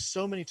story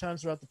so many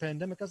times throughout the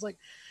pandemic. I was like,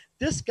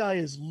 this guy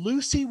is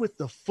Lucy with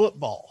the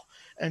football,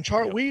 and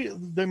we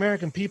the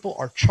American people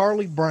are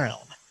Charlie Brown.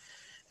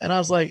 And I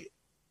was like,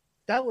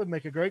 that would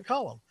make a great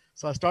column.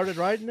 So I started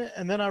writing it,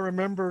 and then I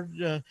remembered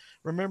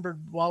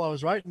while I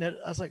was writing it,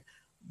 I was like,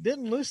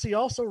 didn't Lucy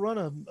also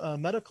run a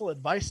medical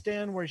advice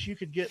stand where you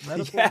could get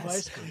medical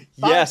advice for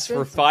 5 cents?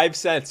 For 5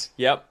 cents.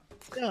 Yep.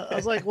 Yeah, I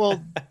was like,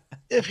 well,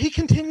 if he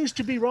continues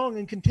to be wrong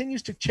and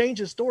continues to change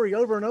his story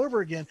over and over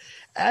again,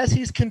 as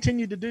he's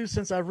continued to do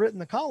since I've written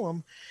the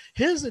column,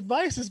 his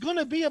advice is going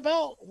to be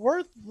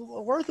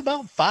worth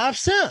about 5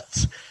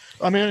 cents.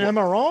 I mean, am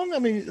I wrong? I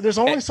mean, there's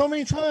only so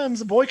many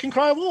times a boy can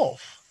cry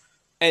wolf.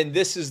 And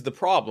this is the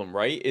problem,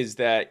 right? Is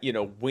that,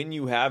 when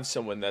you have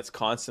someone that's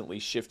constantly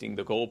shifting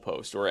the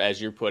goalpost, or as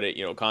you put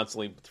it,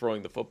 constantly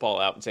throwing the football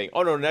out and saying,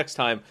 oh no, next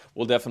time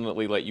we'll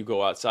definitely let you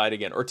go outside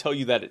again, or tell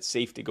you that it's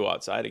safe to go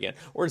outside again,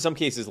 or in some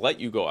cases let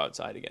you go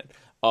outside again.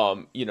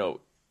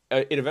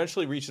 It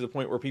eventually reaches a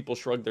point where people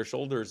shrug their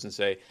shoulders and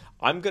say,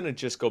 I'm going to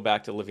just go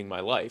back to living my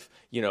life.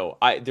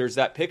 There's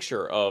that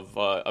picture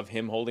of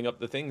him holding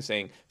up the thing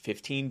saying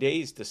 15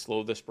 days to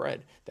slow the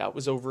spread. That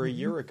was over a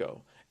year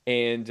ago.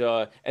 And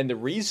the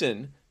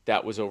reason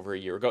that was over a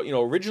year ago,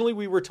 originally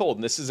we were told,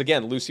 and this is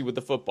again Lucy with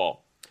the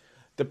football,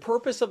 the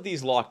purpose of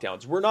these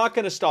lockdowns, we're not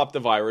going to stop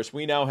the virus.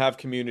 We now have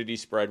community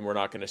spread, and we're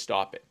not going to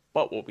stop it.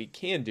 But what we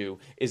can do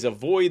is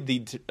avoid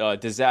the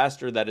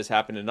disaster that has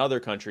happened in other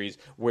countries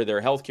where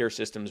their healthcare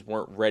systems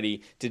weren't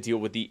ready to deal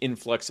with the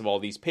influx of all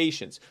these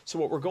patients. So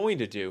what we're going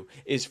to do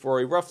is, for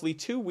a roughly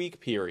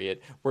 2-week period,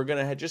 we're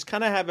going to just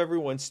kind of have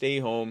everyone stay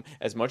home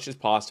as much as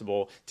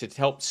possible to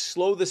help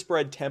slow the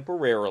spread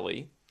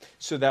temporarily,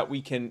 so that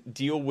we can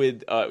deal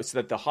with, so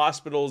that the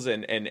hospitals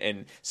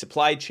and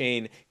supply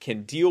chain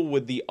can deal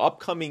with the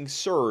upcoming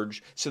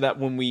surge, so that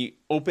when we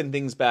open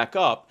things back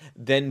up,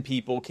 then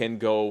people can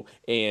go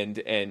and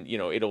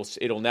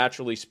it'll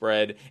naturally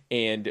spread,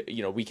 and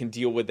we can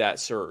deal with that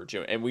surge.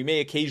 And we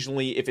may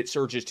occasionally, if it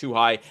surges too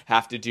high,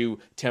 have to do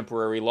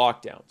temporary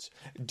lockdowns.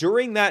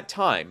 During that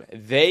time,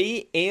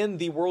 they and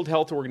the World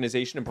Health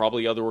Organization, and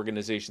probably other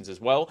organizations as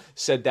well,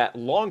 said that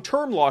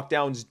long-term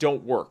lockdowns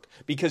don't work,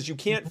 because you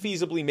can't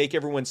feasibly make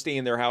everyone stay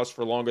in their house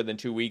for longer than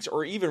 2 weeks,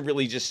 or even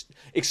really just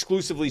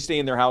exclusively stay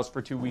in their house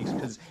for 2 weeks,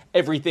 because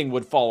everything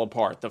would fall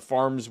apart. The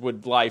farms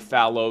would lie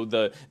fallow.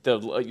 The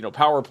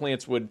power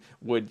plants would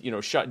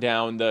shut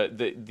down.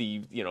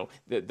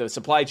 The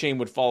supply chain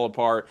would fall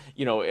apart.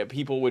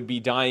 People would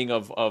be dying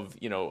of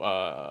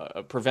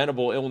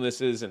preventable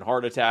illnesses and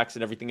heart attacks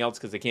and everything else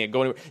because they can't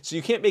go anywhere. So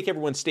you can't make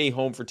everyone stay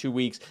home for 2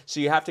 weeks. So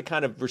you have to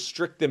kind of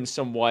restrict them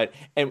somewhat,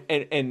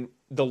 and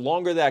the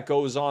longer that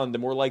goes on, the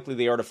more likely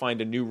they are to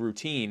find a new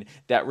routine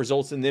that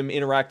results in them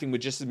interacting with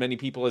just as many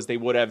people as they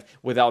would have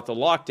without the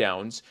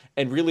lockdowns.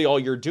 And really all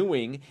you're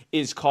doing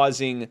is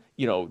causing,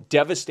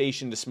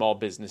 devastation to small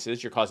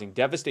businesses. You're causing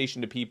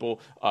devastation to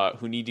people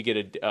who need to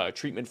get a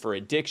treatment for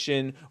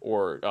addiction,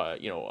 or,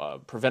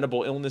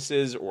 preventable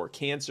illnesses or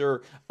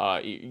cancer.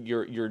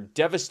 You're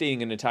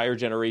devastating an entire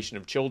generation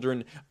of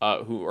children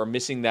who are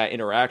missing that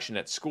interaction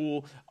at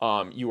school.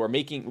 You are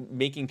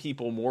making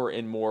people more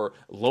and more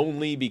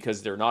lonely because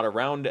because they're not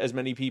around as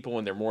many people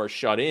and they're more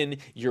shut in.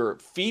 You're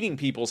feeding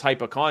people's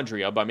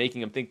hypochondria by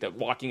making them think that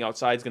walking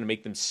outside is going to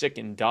make them sick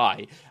and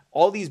die.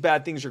 All these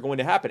bad things are going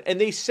to happen. And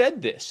they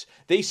said this.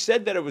 They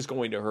said that it was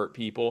going to hurt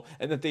people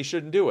and that they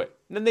shouldn't do it.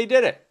 And then they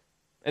did it.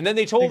 And then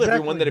they told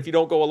everyone that if you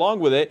don't go along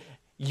with it,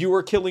 you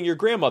are killing your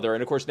grandmother.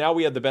 And of course, now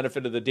we have the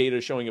benefit of the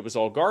data showing it was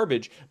all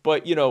garbage.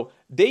 But,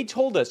 they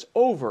told us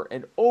over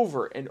and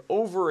over and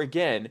over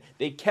again,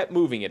 they kept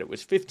moving it. It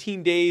was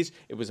 15 days.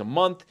 It was a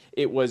month.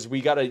 It was,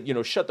 we got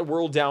to, shut the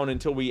world down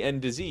until we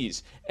end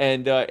disease.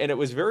 And it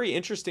was very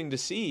interesting to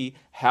see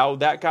how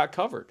that got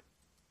covered.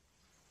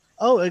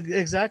 Oh,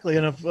 exactly.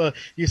 And if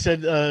you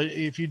said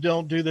if you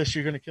don't do this,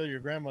 you're going to kill your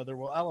grandmother.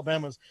 Well,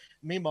 Alabama's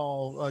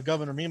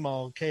Governor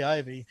Meemaw, Kay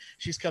Ivey,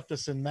 she's kept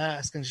us in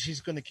mask, and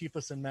she's going to keep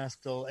us in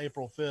mask till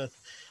April 5th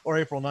or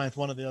April 9th,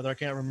 one or the other. I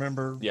can't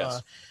remember.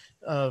 Yes.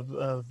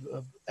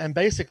 And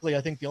basically,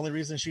 I think the only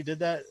reason she did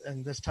that,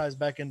 and this ties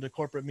back into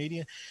corporate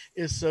media,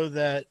 is so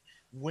that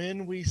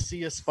when we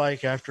see a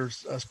spike after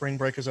spring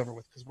break is over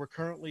with, because we're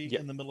currently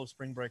in the middle of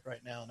spring break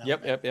right now.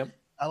 Yep.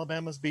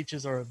 Alabama's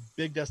beaches are a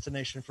big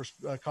destination for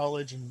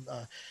college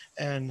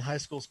and high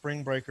school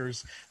spring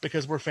breakers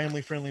because we're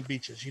family-friendly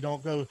beaches. You're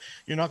not going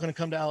to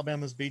come to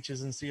Alabama's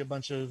beaches and see a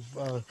bunch of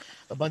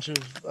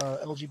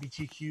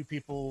LGBTQ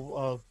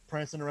people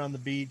prancing around the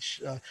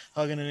beach,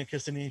 hugging and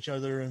kissing each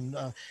other, and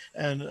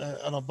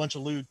a bunch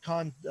of lewd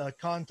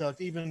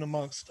conduct, even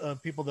amongst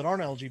people that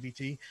aren't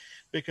LGBT,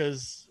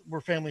 because we're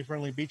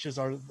family-friendly beaches.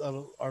 Our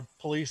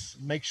police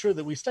make sure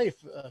that we stay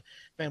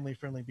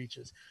family-friendly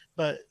beaches.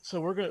 But so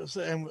we're going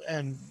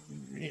to,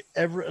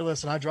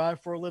 listen, I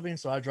drive for a living,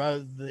 so I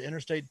drive the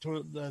interstate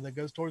that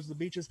goes towards the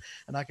beaches,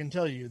 and I can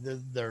tell you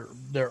that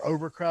they're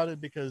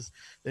overcrowded because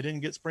they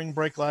didn't get spring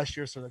break last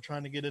year, so they're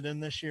trying to get it in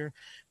this year.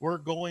 We're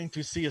going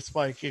to see a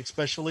spike,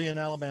 especially in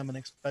Alabama and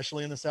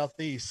especially in the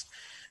Southeast,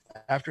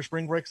 after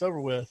spring break's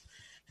over with.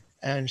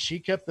 And she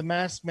kept the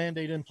mask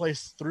mandate in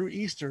place through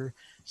Easter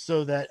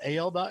so that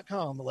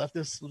AL.com, the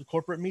leftist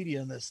corporate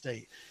media in this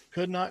state,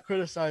 could not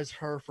criticize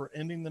her for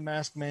ending the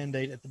mask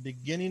mandate at the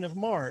beginning of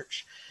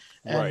March.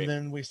 And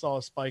then we saw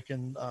a spike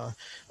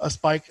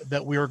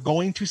that we are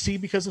going to see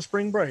because of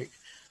spring break.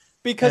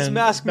 Because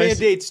mask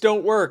mandates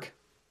don't work.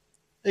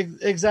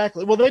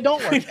 Exactly. Well, they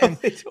don't work.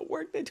 They don't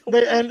work.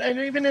 And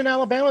even in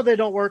Alabama, they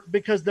don't work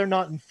because they're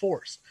not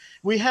enforced.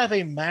 We have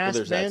a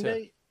mask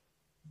mandate,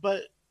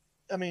 but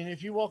I mean,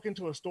 if you walk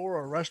into a store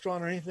or a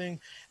restaurant or anything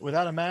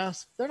without a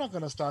mask, they're not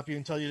going to stop you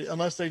and tell you,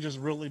 unless they're just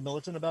really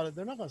militant about it.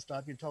 They're not going to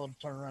stop you and tell them to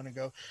turn around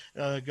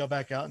and go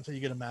back out until you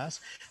get a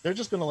mask. They're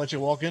just going to let you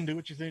walk in, do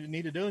what you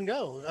need to do, and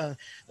go.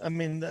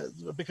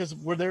 Because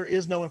where there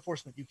is no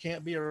enforcement, you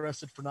can't be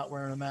arrested for not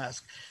wearing a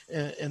mask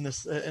in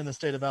the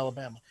state of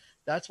Alabama.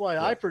 That's why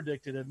I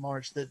predicted in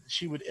March that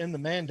she would end the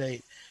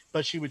mandate,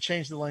 but she would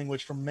change the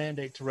language from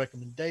mandate to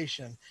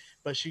recommendation.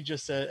 But she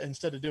just said,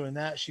 instead of doing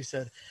that, she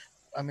said,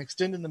 I'm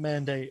extending the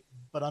mandate,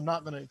 but I'm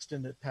not going to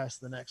extend it past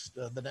the next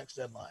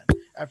deadline.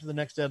 After the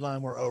next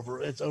deadline,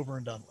 it's over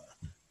and done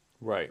with.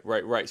 Right.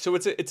 So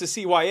it's a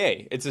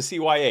CYA. It's a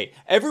CYA.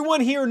 Everyone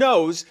here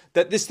knows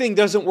that this thing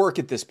doesn't work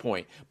at this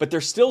point, but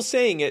they're still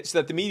saying it so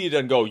that the media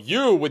doesn't go,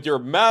 you with your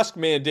mask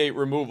mandate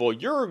removal,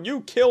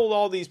 you killed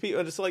all these people.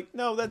 And it's like,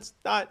 no, that's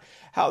not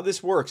how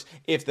this works.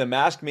 If the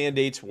mask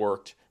mandates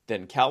worked,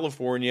 then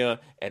California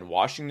and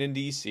Washington,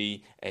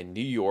 D.C. and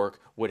New York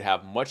would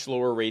have much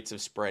lower rates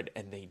of spread,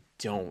 and they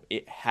don't.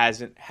 It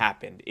hasn't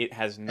happened. It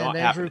has not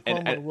happened. And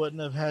Andrew Cuomo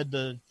wouldn't have had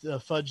to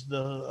fudge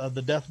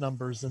the death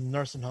numbers in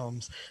nursing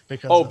homes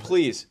because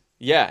please.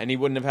 Yeah, and he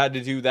wouldn't have had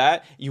to do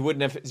that. You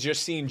wouldn't have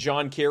just seen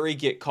John Kerry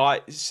get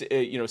caught,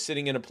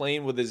 sitting in a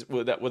plane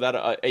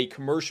without a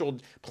commercial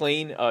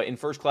plane in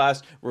first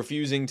class,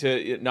 refusing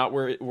to not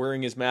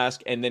wearing his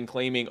mask, and then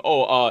claiming,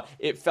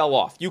 it fell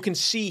off. You can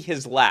see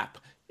his lap.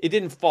 It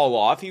didn't fall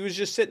off. He was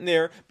just sitting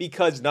there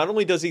because not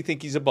only does he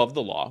think he's above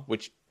the law,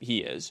 which he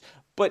is,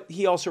 but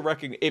he also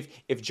recognizes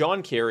if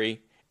John Kerry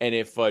and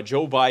if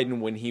Joe Biden,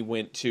 when he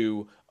went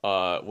to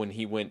the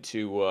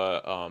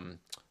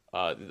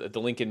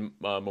Lincoln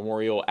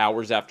Memorial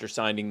hours after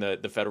signing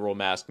the federal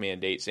mask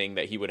mandate, saying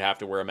that he would have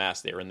to wear a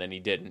mask there, and then he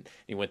didn't.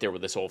 He went there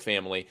with his whole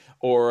family,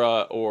 or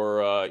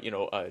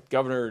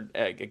Governor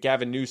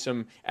Gavin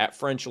Newsom at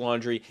French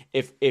Laundry.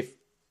 If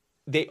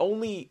they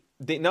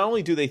not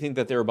only do they think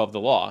that they're above the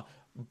law,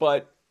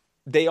 but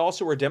they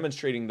also are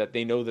demonstrating that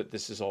they know that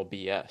this is all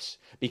BS.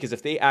 Because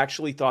if they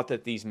actually thought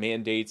that these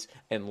mandates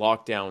and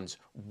lockdowns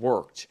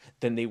worked,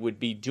 then they would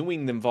be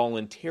doing them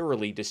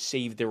voluntarily to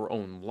save their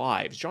own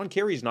lives. John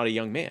Kerry's not a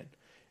young man.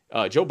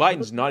 Joe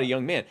Biden's not a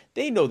young man.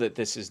 They know that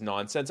this is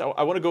nonsense.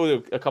 I want to go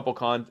to a couple of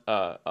comments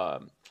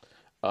on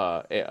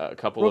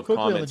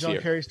the John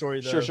here. Kerry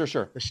story, though.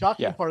 Sure. The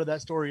shocking part of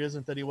that story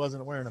isn't that he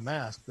wasn't wearing a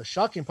mask. The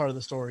shocking part of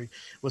the story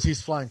was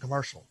he's flying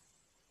commercial.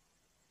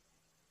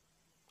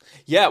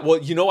 Yeah, well,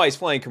 you know why he's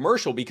flying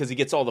commercial, because he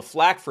gets all the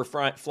flack for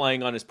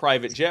flying on his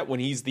private jet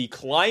when he's the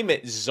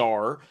climate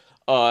czar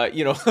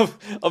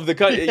of the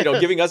country,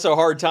 giving us a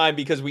hard time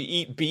because we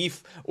eat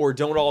beef or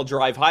don't all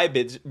drive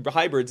hybrids,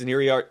 and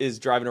here he is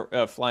driving,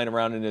 flying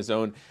around in his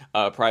own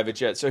private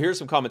jet. So here's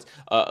some comments.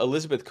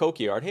 Elizabeth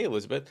Coquillard, hey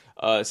Elizabeth,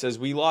 says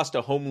we lost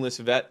a homeless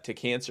vet to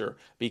cancer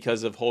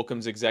because of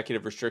Holcomb's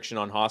executive restriction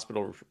on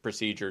hospital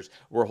procedures.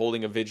 We're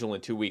holding a vigil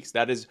in 2 weeks.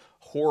 That is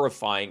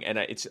horrifying, and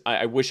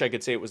I wish I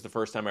could say it was the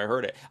first time I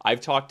heard it.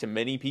 I've talked to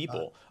many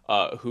people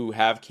who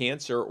have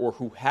cancer or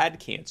who had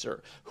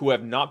cancer who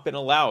have not been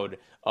allowed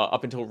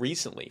up until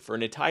recently for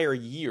an entire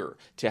year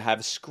to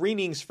have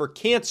screenings for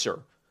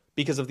cancer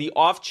because of the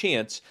off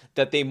chance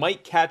that they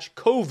might catch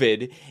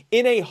COVID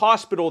in a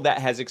hospital that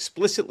has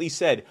explicitly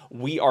said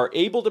we are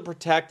able to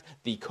protect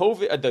the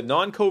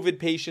non-COVID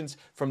patients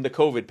from the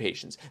COVID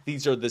patients.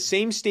 These are the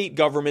same state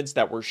governments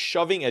that were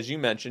shoving, as you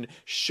mentioned,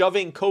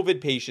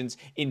 COVID patients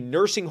in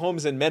nursing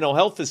homes and mental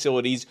health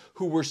facilities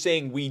who were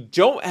saying we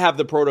don't have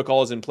the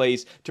protocols in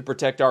place to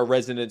protect our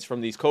residents from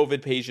these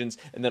COVID patients.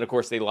 And then, of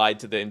course, they lied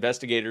to the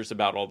investigators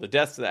about all the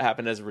deaths that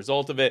happened as a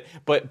result of it.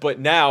 But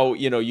now,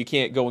 you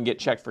can't go and get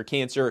checked for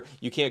cancer.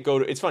 You can't go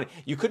to, it's funny,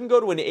 you couldn't go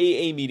to an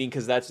AA meeting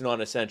because that's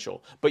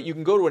non-essential, but you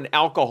can go to an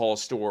alcohol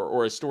store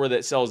or a store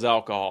that sells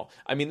alcohol.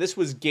 I mean, this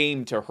was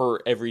game to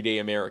hurt everyday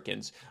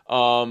Americans.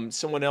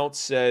 Someone else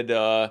said,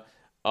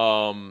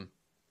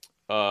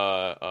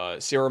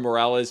 Sarah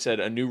Morales said,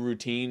 a new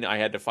routine. I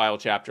had to file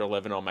Chapter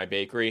 11 on my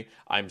bakery.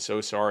 I'm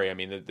so sorry. I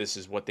mean, this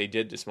is what they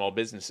did to small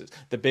businesses.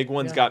 The big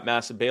ones got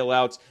massive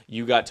bailouts.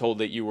 You got told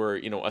that you were,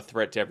 a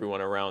threat to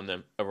everyone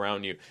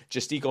around you.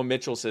 Justico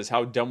Mitchell says,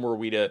 how dumb were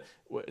we to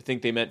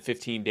think they meant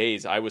 15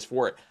 days? I was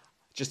for it.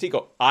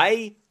 Justico,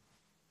 I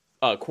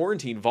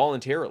quarantined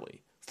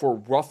voluntarily for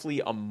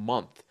roughly a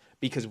month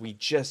because we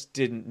just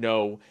didn't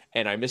know.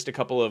 And I missed a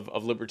couple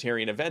of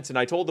libertarian events. And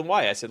I told them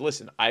why. I said,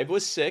 listen, I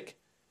was sick.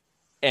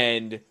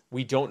 And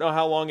we don't know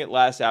how long it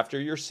lasts after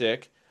you're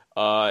sick.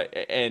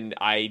 And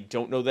I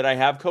don't know that I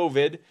have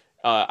COVID.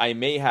 I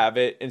may have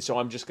it. And so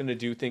I'm just going to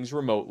do things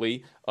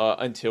remotely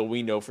until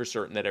we know for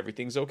certain that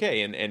everything's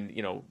okay.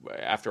 And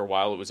after a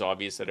while, it was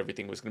obvious that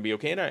everything was going to be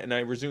okay. And I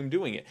resumed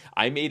doing it.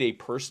 I made a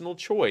personal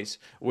choice,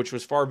 which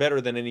was far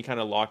better than any kind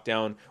of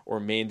lockdown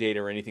or mandate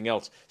or anything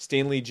else.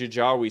 Stanley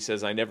Jajawi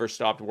says, I never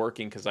stopped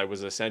working because I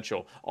was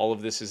essential. All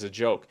of this is a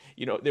joke.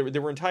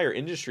 There were entire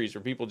industries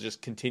where people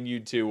just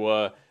continued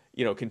to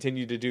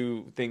continue to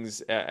do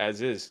things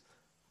as is.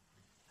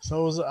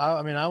 So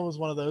I was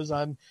one of those.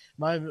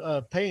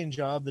 My paying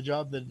job, the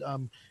job that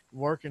I'm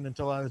working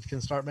until I can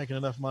start making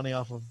enough money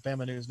off of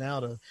Bama News Now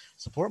to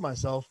support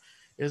myself,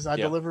 is I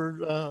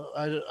deliver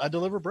I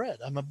deliver bread.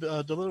 I'm a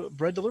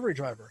bread delivery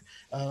driver,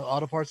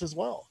 auto parts as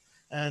well,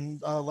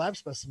 and lab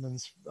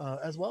specimens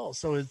as well.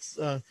 So it's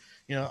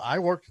I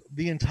worked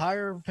the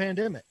entire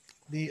pandemic,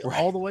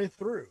 all the way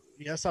through.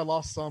 Yes, I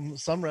lost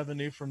some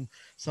revenue from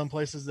some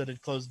places that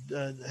had closed,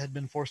 had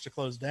been forced to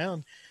close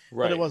down,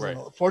 but it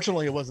wasn't.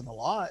 Fortunately, it wasn't a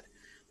lot.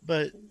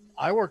 But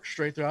I worked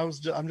straight through.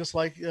 I'm just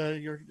like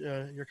your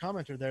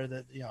commenter there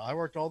that I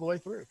worked all the way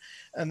through,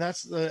 and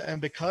and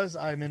because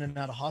I'm in and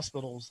out of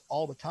hospitals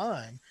all the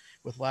time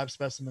with lab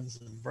specimens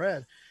and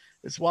bread,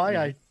 it's why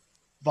I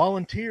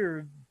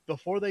volunteered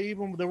before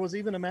there was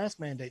even a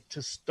mask mandate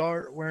to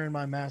start wearing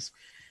my mask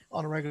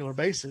on a regular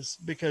basis,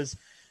 because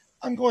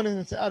I'm going in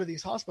and out of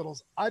these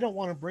hospitals. I don't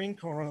want to bring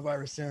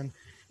coronavirus in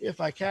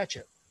if I catch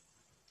it.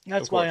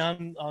 That's why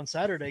I'm on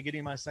Saturday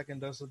getting my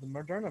second dose of the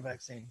Moderna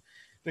vaccine,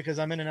 because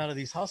I'm in and out of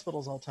these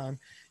hospitals all the time.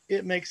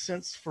 It makes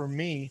sense for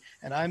me,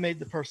 and I made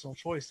the personal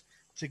choice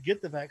to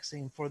get the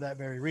vaccine for that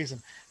very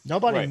reason.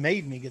 Nobody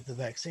made me get the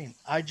vaccine.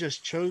 I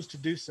just chose to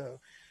do so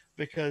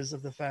because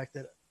of the fact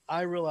that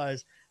I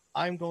realize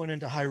I'm going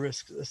into high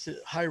risk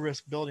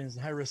buildings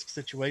and high risk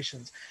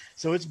situations.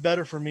 So it's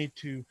better for me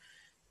to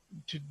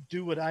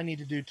do what I need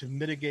to do to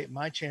mitigate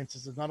my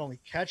chances of not only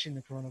catching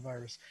the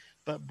coronavirus,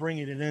 but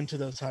bringing it into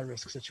those high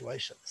risk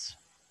situations.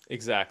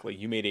 Exactly.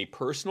 You made a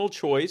personal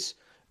choice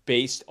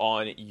based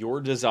on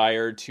your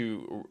desire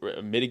to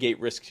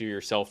mitigate risk to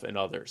yourself and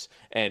others.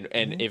 And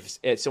if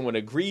someone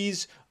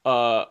agrees,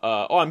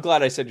 I'm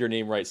glad I said your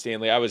name right,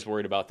 Stanley. I was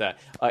worried about that.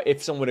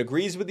 If someone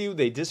agrees with you,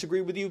 they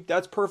disagree with you,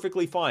 that's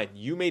perfectly fine.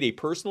 You made a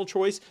personal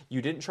choice.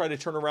 You didn't try to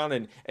turn around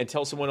and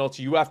tell someone else,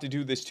 you have to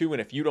do this too,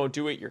 and if you don't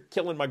do it, you're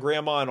killing my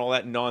grandma and all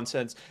that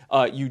nonsense.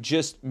 You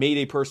just made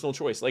a personal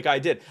choice, like I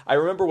did. I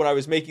remember when I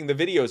was making the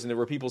videos and there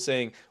were people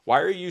saying, why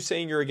are you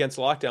saying you're against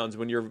lockdowns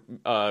when you're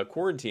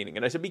quarantining?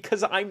 And I said,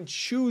 because I'm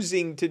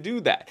choosing to do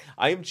that.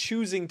 I am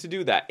choosing to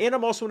do that. And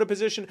I'm also in a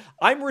position,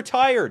 I'm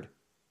retired.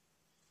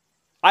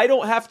 I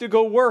don't have to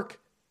go work.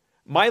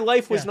 My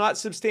life was not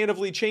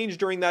substantively changed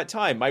during that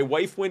time. My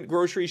wife went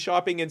grocery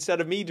shopping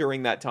instead of me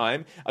during that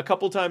time. A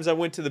couple times I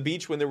went to the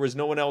beach when there was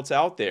no one else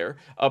out there.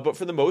 But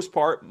for the most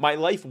part, my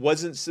life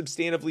wasn't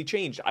substantively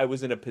changed. I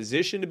was in a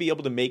position to be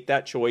able to make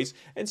that choice,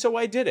 and so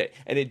I did it.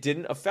 And it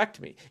didn't affect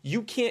me.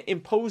 You can't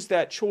impose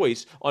that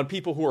choice on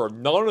people who are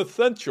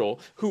non-essential,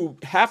 who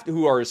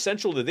are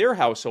essential to their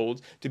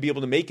households to be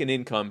able to make an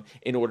income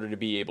in order to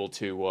be able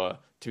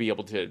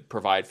to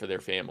provide for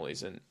their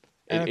families. And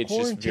it's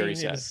just very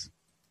sad.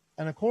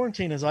 And a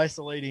quarantine is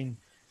isolating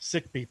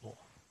sick people.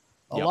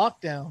 A Yep.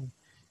 lockdown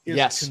is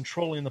Yes.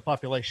 controlling the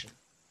population.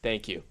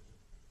 Thank you.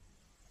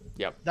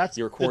 Yep. That's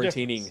You're the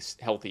quarantining difference.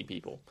 healthy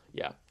people.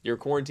 Yeah. You're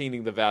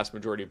quarantining the vast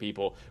majority of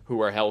people who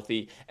are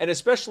healthy. And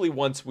especially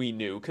once we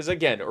knew, because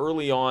again,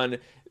 early on,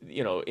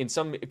 in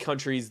some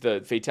countries, the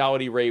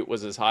fatality rate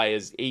was as high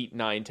as 8,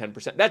 9,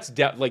 10%.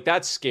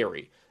 That's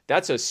scary.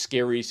 That's a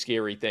scary,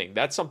 scary thing.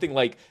 That's something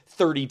like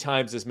 30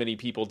 times as many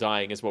people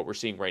dying as what we're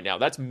seeing right now.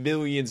 That's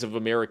millions of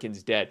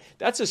Americans dead.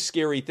 That's a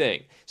scary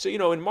thing. So,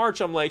 in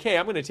March, I'm like, hey,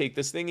 I'm going to take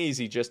this thing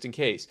easy just in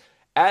case.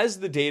 As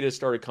the data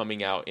started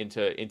coming out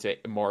into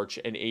March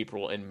and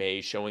April and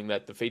May, showing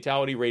that the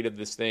fatality rate of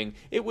this thing,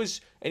 it was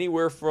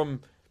anywhere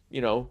from,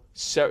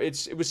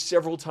 it was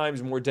several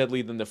times more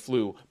deadly than the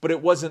flu, but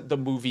it wasn't the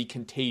movie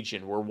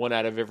Contagion, where 1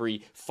 out of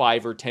every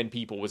 5 or 10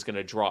 people was going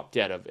to drop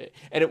dead of it.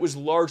 And it was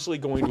largely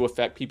going to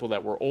affect people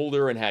that were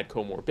older and had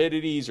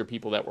comorbidities, or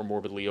people that were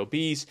morbidly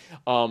obese.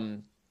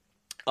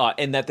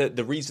 And that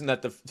the reason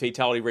that the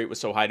fatality rate was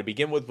so high to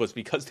begin with was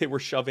because they were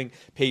shoving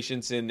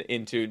patients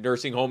into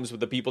nursing homes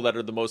with the people that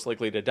are the most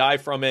likely to die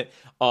from it.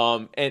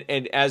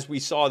 And as we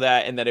saw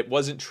that, and that it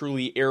wasn't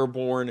truly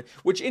airborne,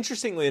 which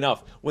interestingly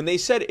enough, when they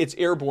said it's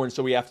airborne,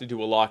 so we have to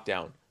do a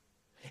lockdown.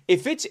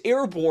 If it's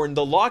airborne,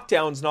 the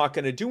lockdown's not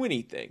going to do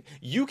anything.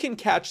 You can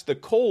catch the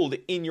cold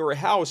in your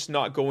house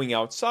not going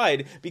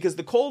outside, because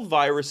the cold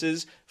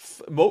viruses,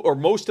 or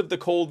most of the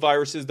cold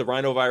viruses, the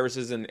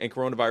rhinoviruses and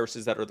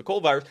coronaviruses that are the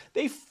cold virus,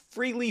 they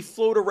freely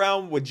float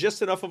around with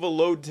just enough of a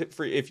load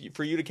for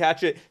you to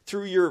catch it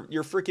through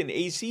your freaking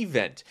AC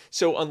vent.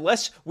 So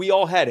unless we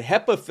all had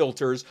HEPA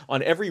filters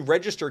on every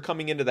register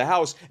coming into the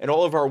house and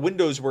all of our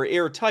windows were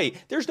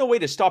airtight, there's no way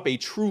to stop a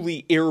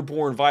truly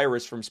airborne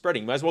virus from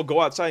spreading. Might as well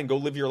go outside and go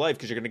live your life,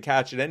 because you're going to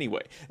catch it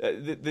anyway.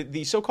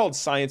 The so-called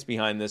science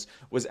behind this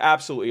was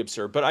absolutely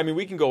absurd. But I mean,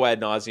 we can go ad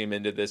nauseum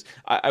into this.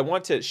 I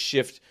want to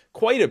shift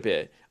quite a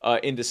bit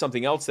into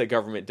something else that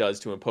government does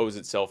to impose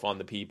itself on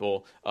the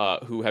people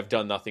who have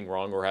done nothing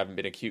wrong, or haven't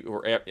been accused,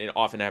 or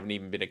often haven't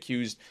even been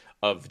accused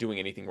of doing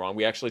anything wrong.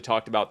 We actually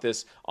talked about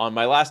this on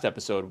my last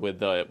episode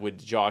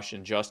with Josh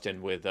and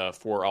Justin with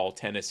For All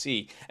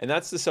Tennessee, and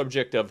that's the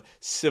subject of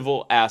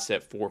civil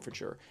asset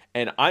forfeiture.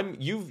 And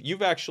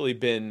you've actually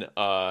been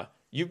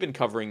you've been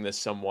covering this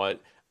somewhat.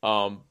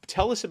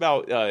 Tell us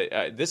about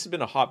this has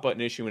been a hot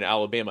button issue in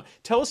Alabama.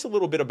 Tell us a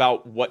little bit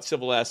about what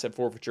civil asset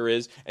forfeiture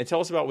is, and tell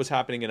us about what's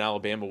happening in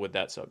Alabama with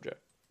that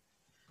subject.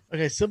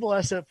 Okay, civil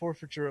asset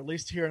forfeiture, at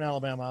least here in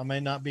Alabama, I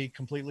may not be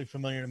completely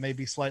familiar. It may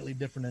be slightly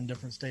different in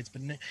different states,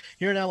 but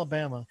here in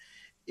Alabama,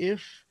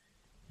 if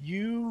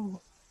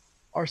you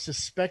are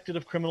suspected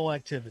of criminal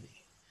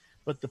activity,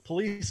 but the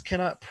police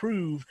cannot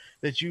prove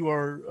that you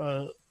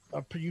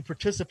you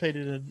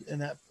participated in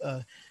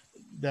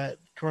that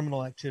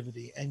criminal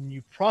activity, and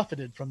you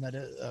profited from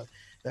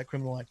that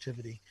criminal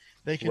activity,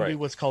 they can do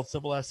what's called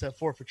civil asset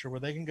forfeiture,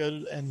 where they can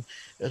go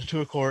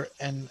to a court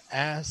and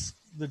ask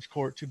the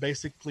court to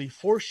basically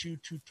force you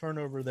to turn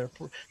over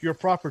your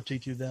property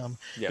to them,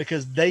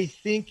 because they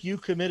think you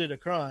committed a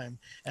crime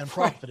and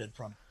profited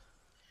from it.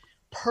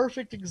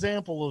 Perfect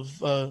example of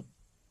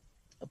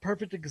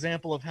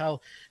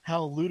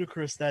how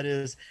ludicrous that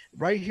is.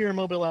 Right here in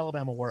Mobile,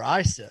 Alabama, where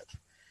I sit.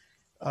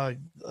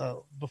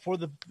 Before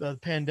the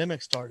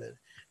pandemic started,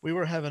 we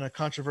were having a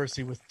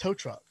controversy with tow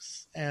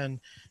trucks, and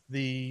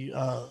the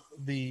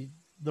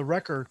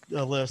record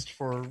list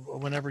for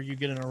whenever you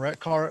get in a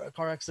car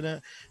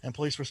accident and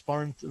police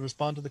respond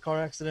to the car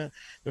accident.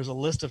 There's a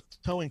list of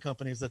towing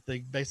companies that they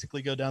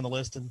basically go down the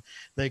list, and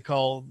they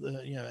call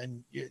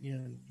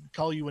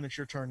call you when it's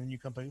your turn, and you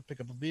come pick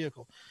up a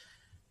vehicle.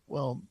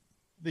 Well,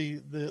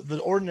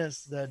 the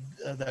ordinance that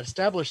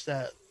established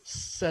that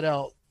set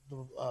out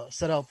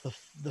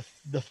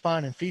the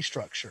fine and fee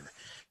structure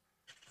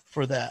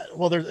for that.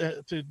 Well,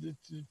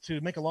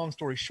 to make a long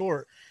story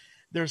short,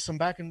 there was some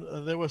back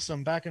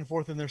and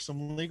forth, and there's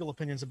some legal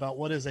opinions about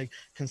what is a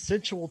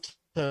consensual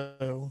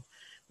tow,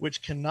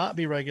 which cannot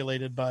be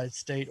regulated by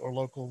state or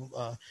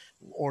local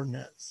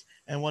ordinance,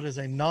 and what is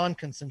a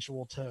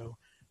non-consensual tow,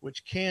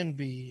 which can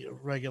be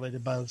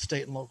regulated by the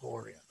state and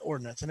local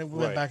ordinance. And it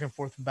went back and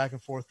forth and back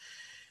and forth.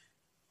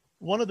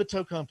 One of the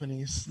tow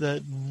companies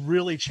that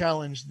really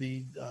challenged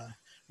the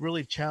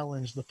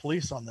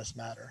police on this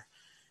matter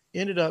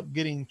ended up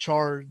getting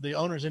charged. The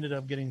owners ended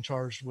up getting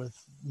charged with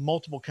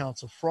multiple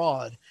counts of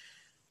fraud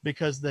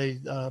because they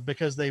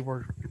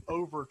were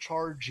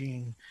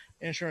overcharging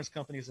insurance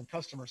companies and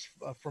customers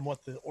from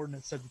what the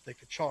ordinance said that they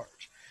could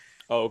charge.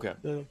 Oh, okay.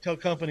 The tow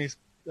companies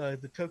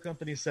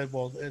said,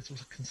 well, it's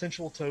a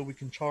consensual tow, we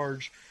can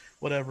charge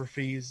whatever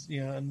fees,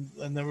 and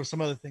there were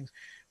some other things.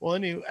 Well,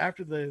 anyway,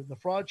 after the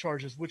fraud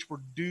charges, which were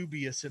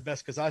dubious at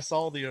best, because I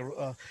saw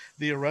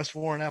the arrest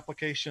warrant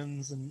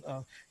applications and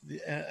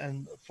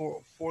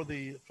for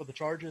the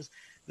charges,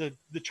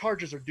 the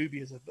charges are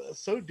dubious,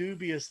 so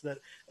dubious that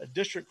a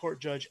district court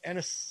judge and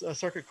a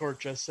circuit court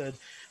judge said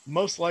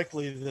most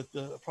likely that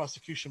the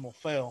prosecution will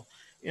fail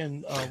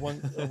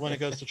when it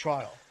goes to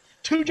trial.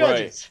 Two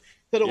judges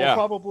said it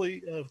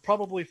will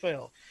probably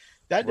fail.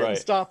 That didn't Right.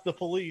 stop the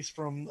police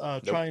from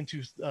trying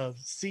to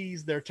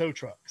seize their tow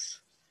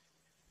trucks.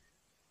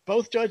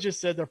 Both judges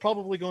said they're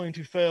probably going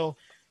to fail.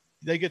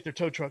 They get their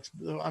tow trucks.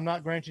 I'm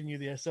not granting you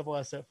the civil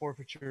asset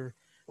forfeiture,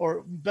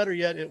 or better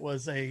yet, it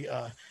was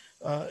a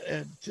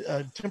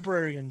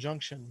temporary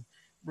injunction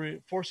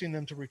forcing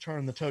them to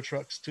return the tow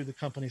trucks to the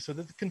company so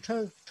that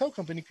the tow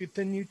company could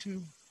continue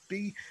to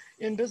be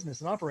in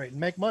business and operate and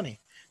make money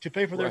to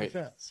pay for their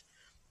defense.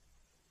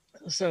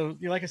 So,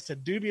 like I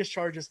said, dubious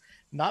charges,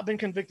 not been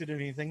convicted of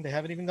anything. They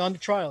haven't even gone to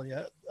trial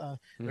yet.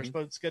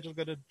 They're scheduled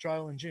to go to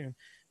trial in June,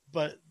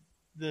 but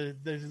the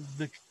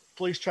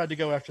police tried to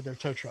go after their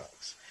tow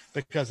trucks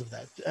because of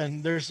that.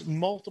 And there's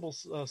multiple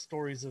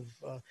stories of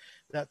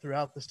that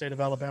throughout the state of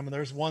Alabama.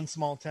 There's one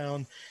small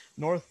town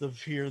north of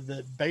here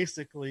that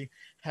basically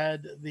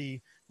had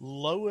the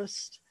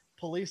lowest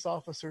police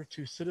officer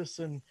to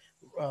citizen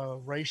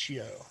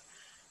ratio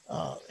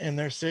in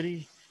their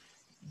city,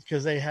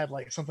 because they had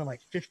something like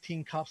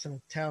 15 cops in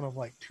a town of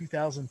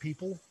 2,000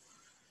 people.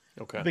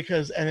 Okay.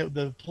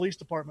 The police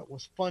department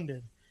was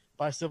funded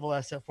by civil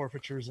asset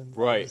forfeitures and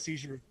the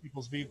seizure of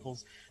people's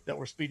vehicles that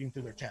were speeding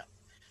through their town.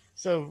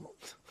 So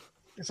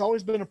it's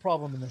always been a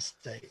problem in this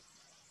state,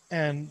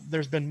 and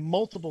there's been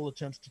multiple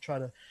attempts to try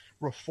to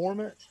reform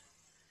it.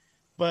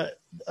 But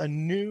a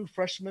new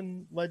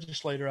freshman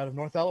legislator out of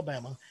North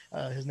Alabama,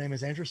 his name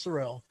is Andrew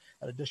Sorrell,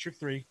 out of District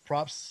 3,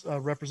 props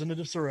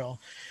Representative Sorrell,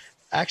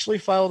 actually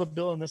filed a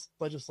bill in this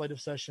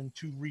legislative session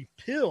to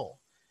repeal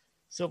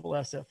civil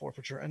asset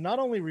forfeiture, and not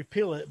only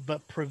repeal it,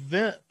 but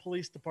prevent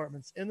police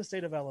departments in the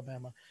state of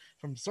Alabama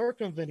from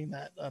circumventing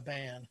that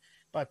ban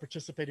by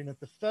participating at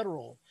the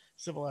federal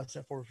civil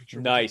asset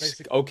forfeiture.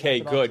 Nice.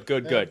 Okay, good.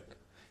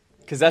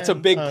 Because that's a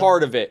big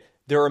part of it.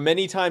 There are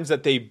many times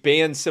that they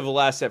ban civil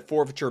asset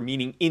forfeiture,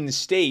 meaning in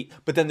state,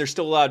 but then they're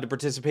still allowed to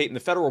participate in the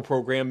federal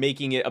program,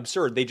 making it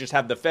absurd. They just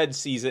have the feds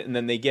seize it and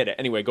then they get it.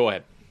 Anyway, go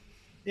ahead.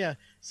 Yeah.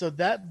 So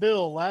that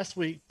bill last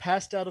week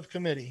passed out of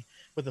committee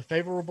with a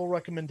favorable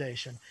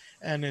recommendation,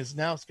 and is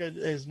now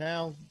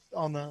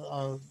on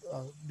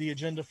the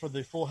agenda for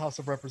the full House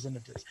of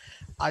Representatives.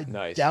 I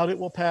doubt it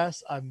will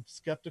pass. I'm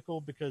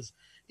skeptical, because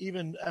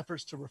even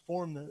efforts to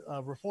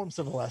reform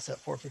civil asset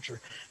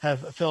forfeiture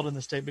have failed in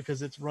the state,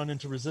 because it's run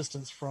into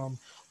resistance from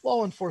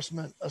law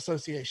enforcement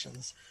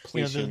associations,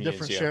 police the unions,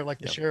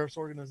 different the sheriff's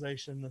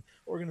organization, the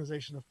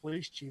organization of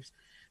police chiefs,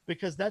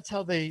 because that's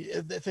how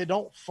if they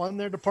don't fund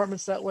their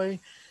departments that way,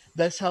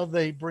 that's how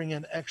they bring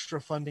in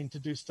extra funding to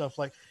do stuff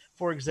like,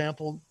 for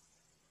example,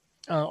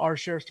 our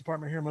sheriff's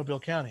department here in Mobile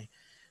County,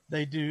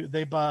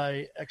 they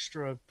buy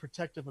extra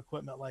protective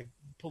equipment like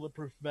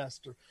bulletproof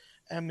vest or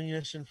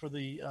ammunition for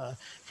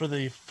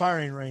the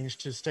firing range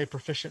to stay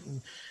proficient,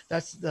 and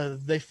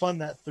they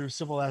fund that through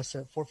civil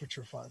asset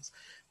forfeiture funds.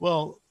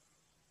 Well,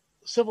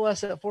 civil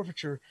asset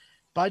forfeiture,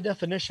 by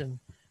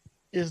definition,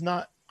 is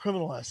not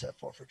criminal asset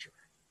forfeiture,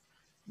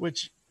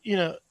 which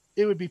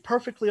it would be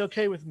perfectly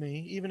okay with me,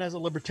 even as a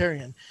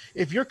libertarian,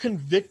 if you're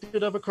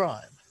convicted of a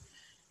crime.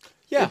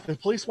 Yeah. If the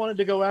police wanted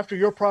to go after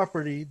your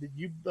property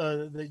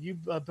that you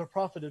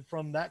profited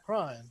from that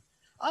crime,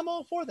 I'm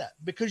all for that,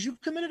 because you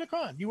committed a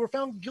crime. You were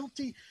found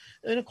guilty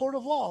in a court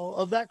of law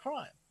of that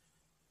crime.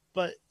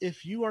 But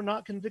if you are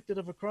not convicted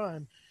of a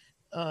crime,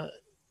 the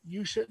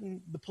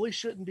police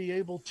shouldn't be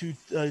able to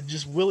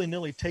just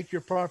willy-nilly take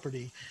your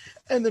property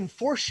and then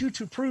force you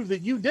to prove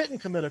that you didn't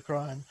commit a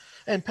crime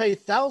and pay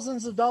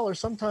thousands of dollars,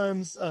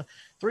 sometimes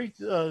 3,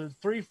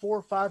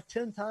 4, 5,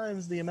 10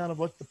 times the amount of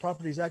what the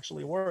property is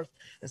actually worth.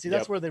 And see,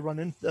 that's where they run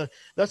in.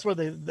 That's where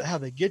how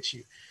they get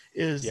you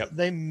is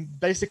they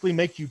basically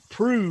make you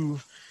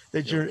prove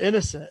that you're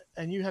innocent,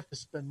 and you have to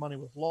spend money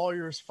with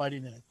lawyers,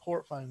 fighting in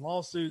court, fighting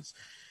lawsuits,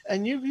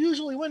 and you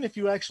usually win if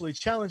you actually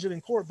challenge it in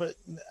court. But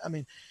I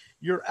mean,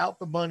 you're out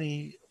the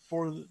money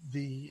for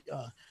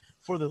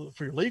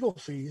your legal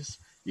fees.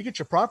 You get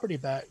your property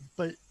back,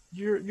 but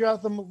you're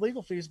out the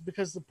legal fees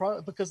because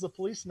the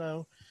police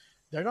know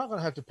they're not going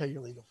to have to pay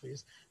your legal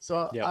fees.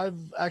 So I've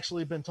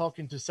actually been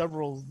talking to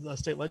several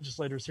state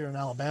legislators here in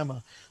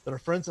Alabama that are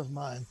friends of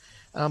mine,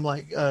 and I'm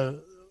like,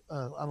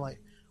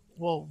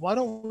 well, why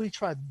don't we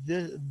try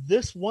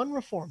this one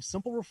reform,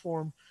 simple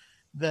reform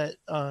that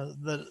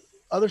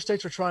other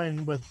states are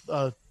trying with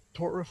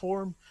tort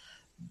reform,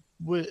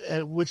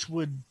 which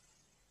would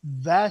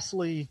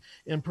vastly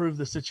improve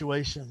the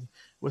situation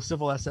with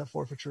civil asset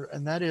forfeiture,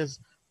 and that is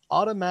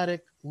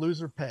automatic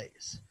loser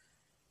pays.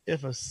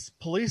 If a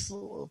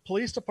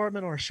police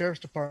department or a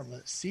sheriff's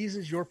department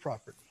seizes your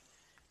property,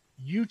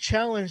 you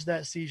challenge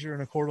that seizure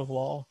in a court of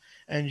law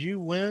and you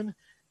win,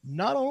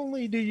 not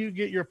only do you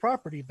get your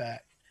property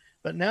back,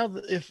 but now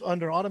if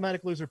under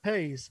automatic loser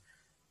pays,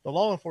 the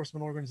law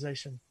enforcement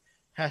organization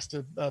has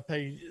to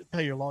pay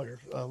your lawyer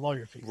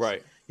fees.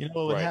 Right. You know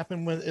what would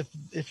happen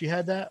if you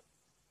had that?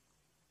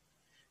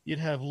 You'd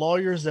have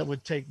lawyers that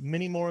would take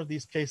many more of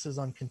these cases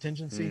on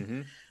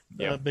contingency,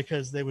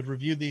 because they would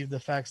review the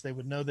facts. They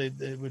would know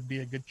it would be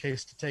a good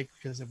case to take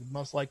because it would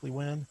most likely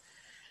win.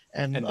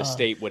 And the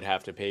state would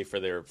have to pay for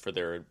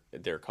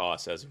their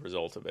costs as a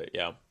result of it.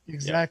 Yeah,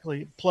 exactly.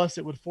 Yeah. Plus,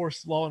 it would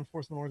force law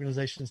enforcement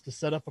organizations to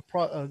set up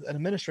an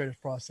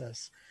administrative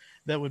process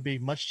that would be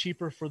much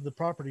cheaper for the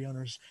property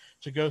owners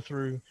to go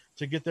through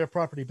to get their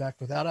property back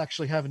without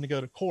actually having to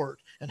go to court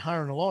and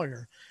hiring a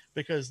lawyer,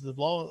 because the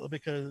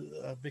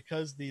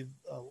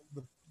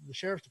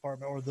sheriff's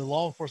department or the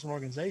law enforcement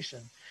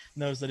organization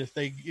knows that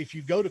if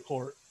you go to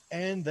court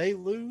and they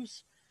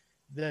lose,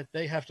 that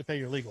they have to pay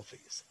your legal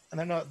fees, and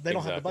they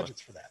don't have the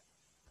budgets for that.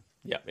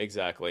 Yeah,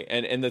 exactly.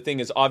 And the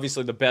thing is,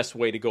 obviously, the best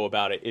way to go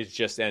about it is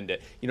just end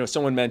it. You know,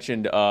 someone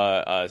mentioned,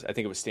 I think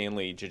it was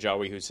Stanley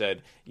Jajawi, who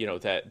said, you know,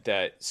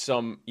 that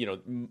some, you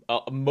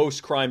know,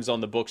 most crimes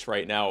on the books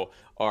right now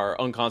are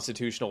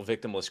unconstitutional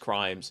victimless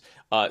crimes.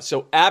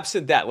 So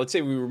absent that, let's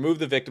say we remove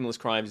the victimless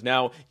crimes,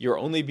 now you're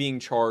only being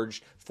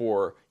charged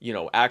for, you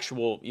know,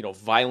 actual, you know,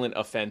 violent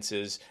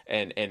offenses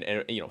and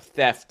you know,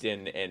 theft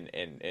and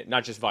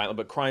not just violent,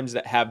 but crimes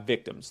that have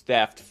victims,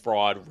 theft,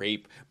 fraud,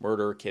 rape,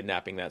 murder,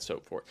 kidnapping, that so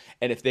forth.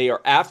 And if they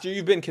are, after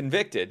you've been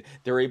convicted,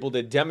 they're able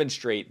to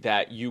demonstrate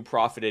that you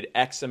profited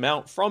X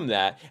amount from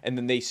that, and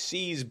then they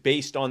seize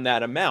based on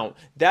that amount.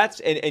 That's,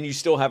 and you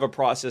still have a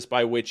process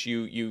by which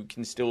you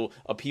can still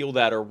appeal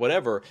that or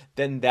whatever,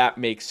 then that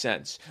makes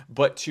sense.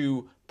 But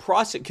to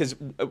process, because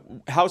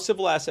how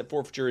civil asset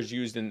forfeiture is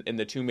used in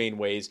the two main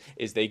ways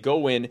is they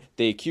go in,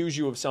 they accuse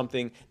you of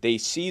something, they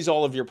seize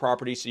all of your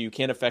property so you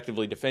can't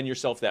effectively defend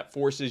yourself. That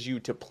forces you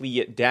to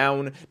plea it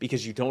down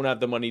because you don't have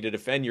the money to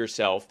defend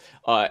yourself,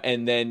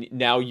 and then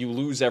now you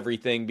lose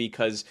everything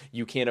because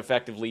you can't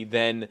effectively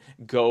then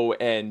go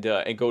and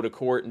go to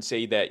court and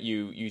say that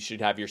you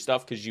should have your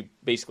stuff because you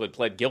basically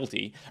pled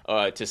guilty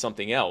to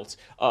something else.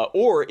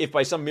 Or if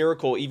by some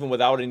miracle, even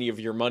without any of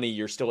your money,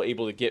 you're still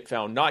able to get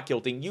found not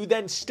guilty, you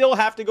then still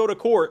have to go to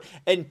court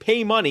and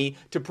pay money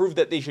to prove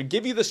that they should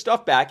give you the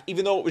stuff back,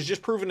 even though it was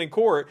just proven in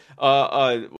court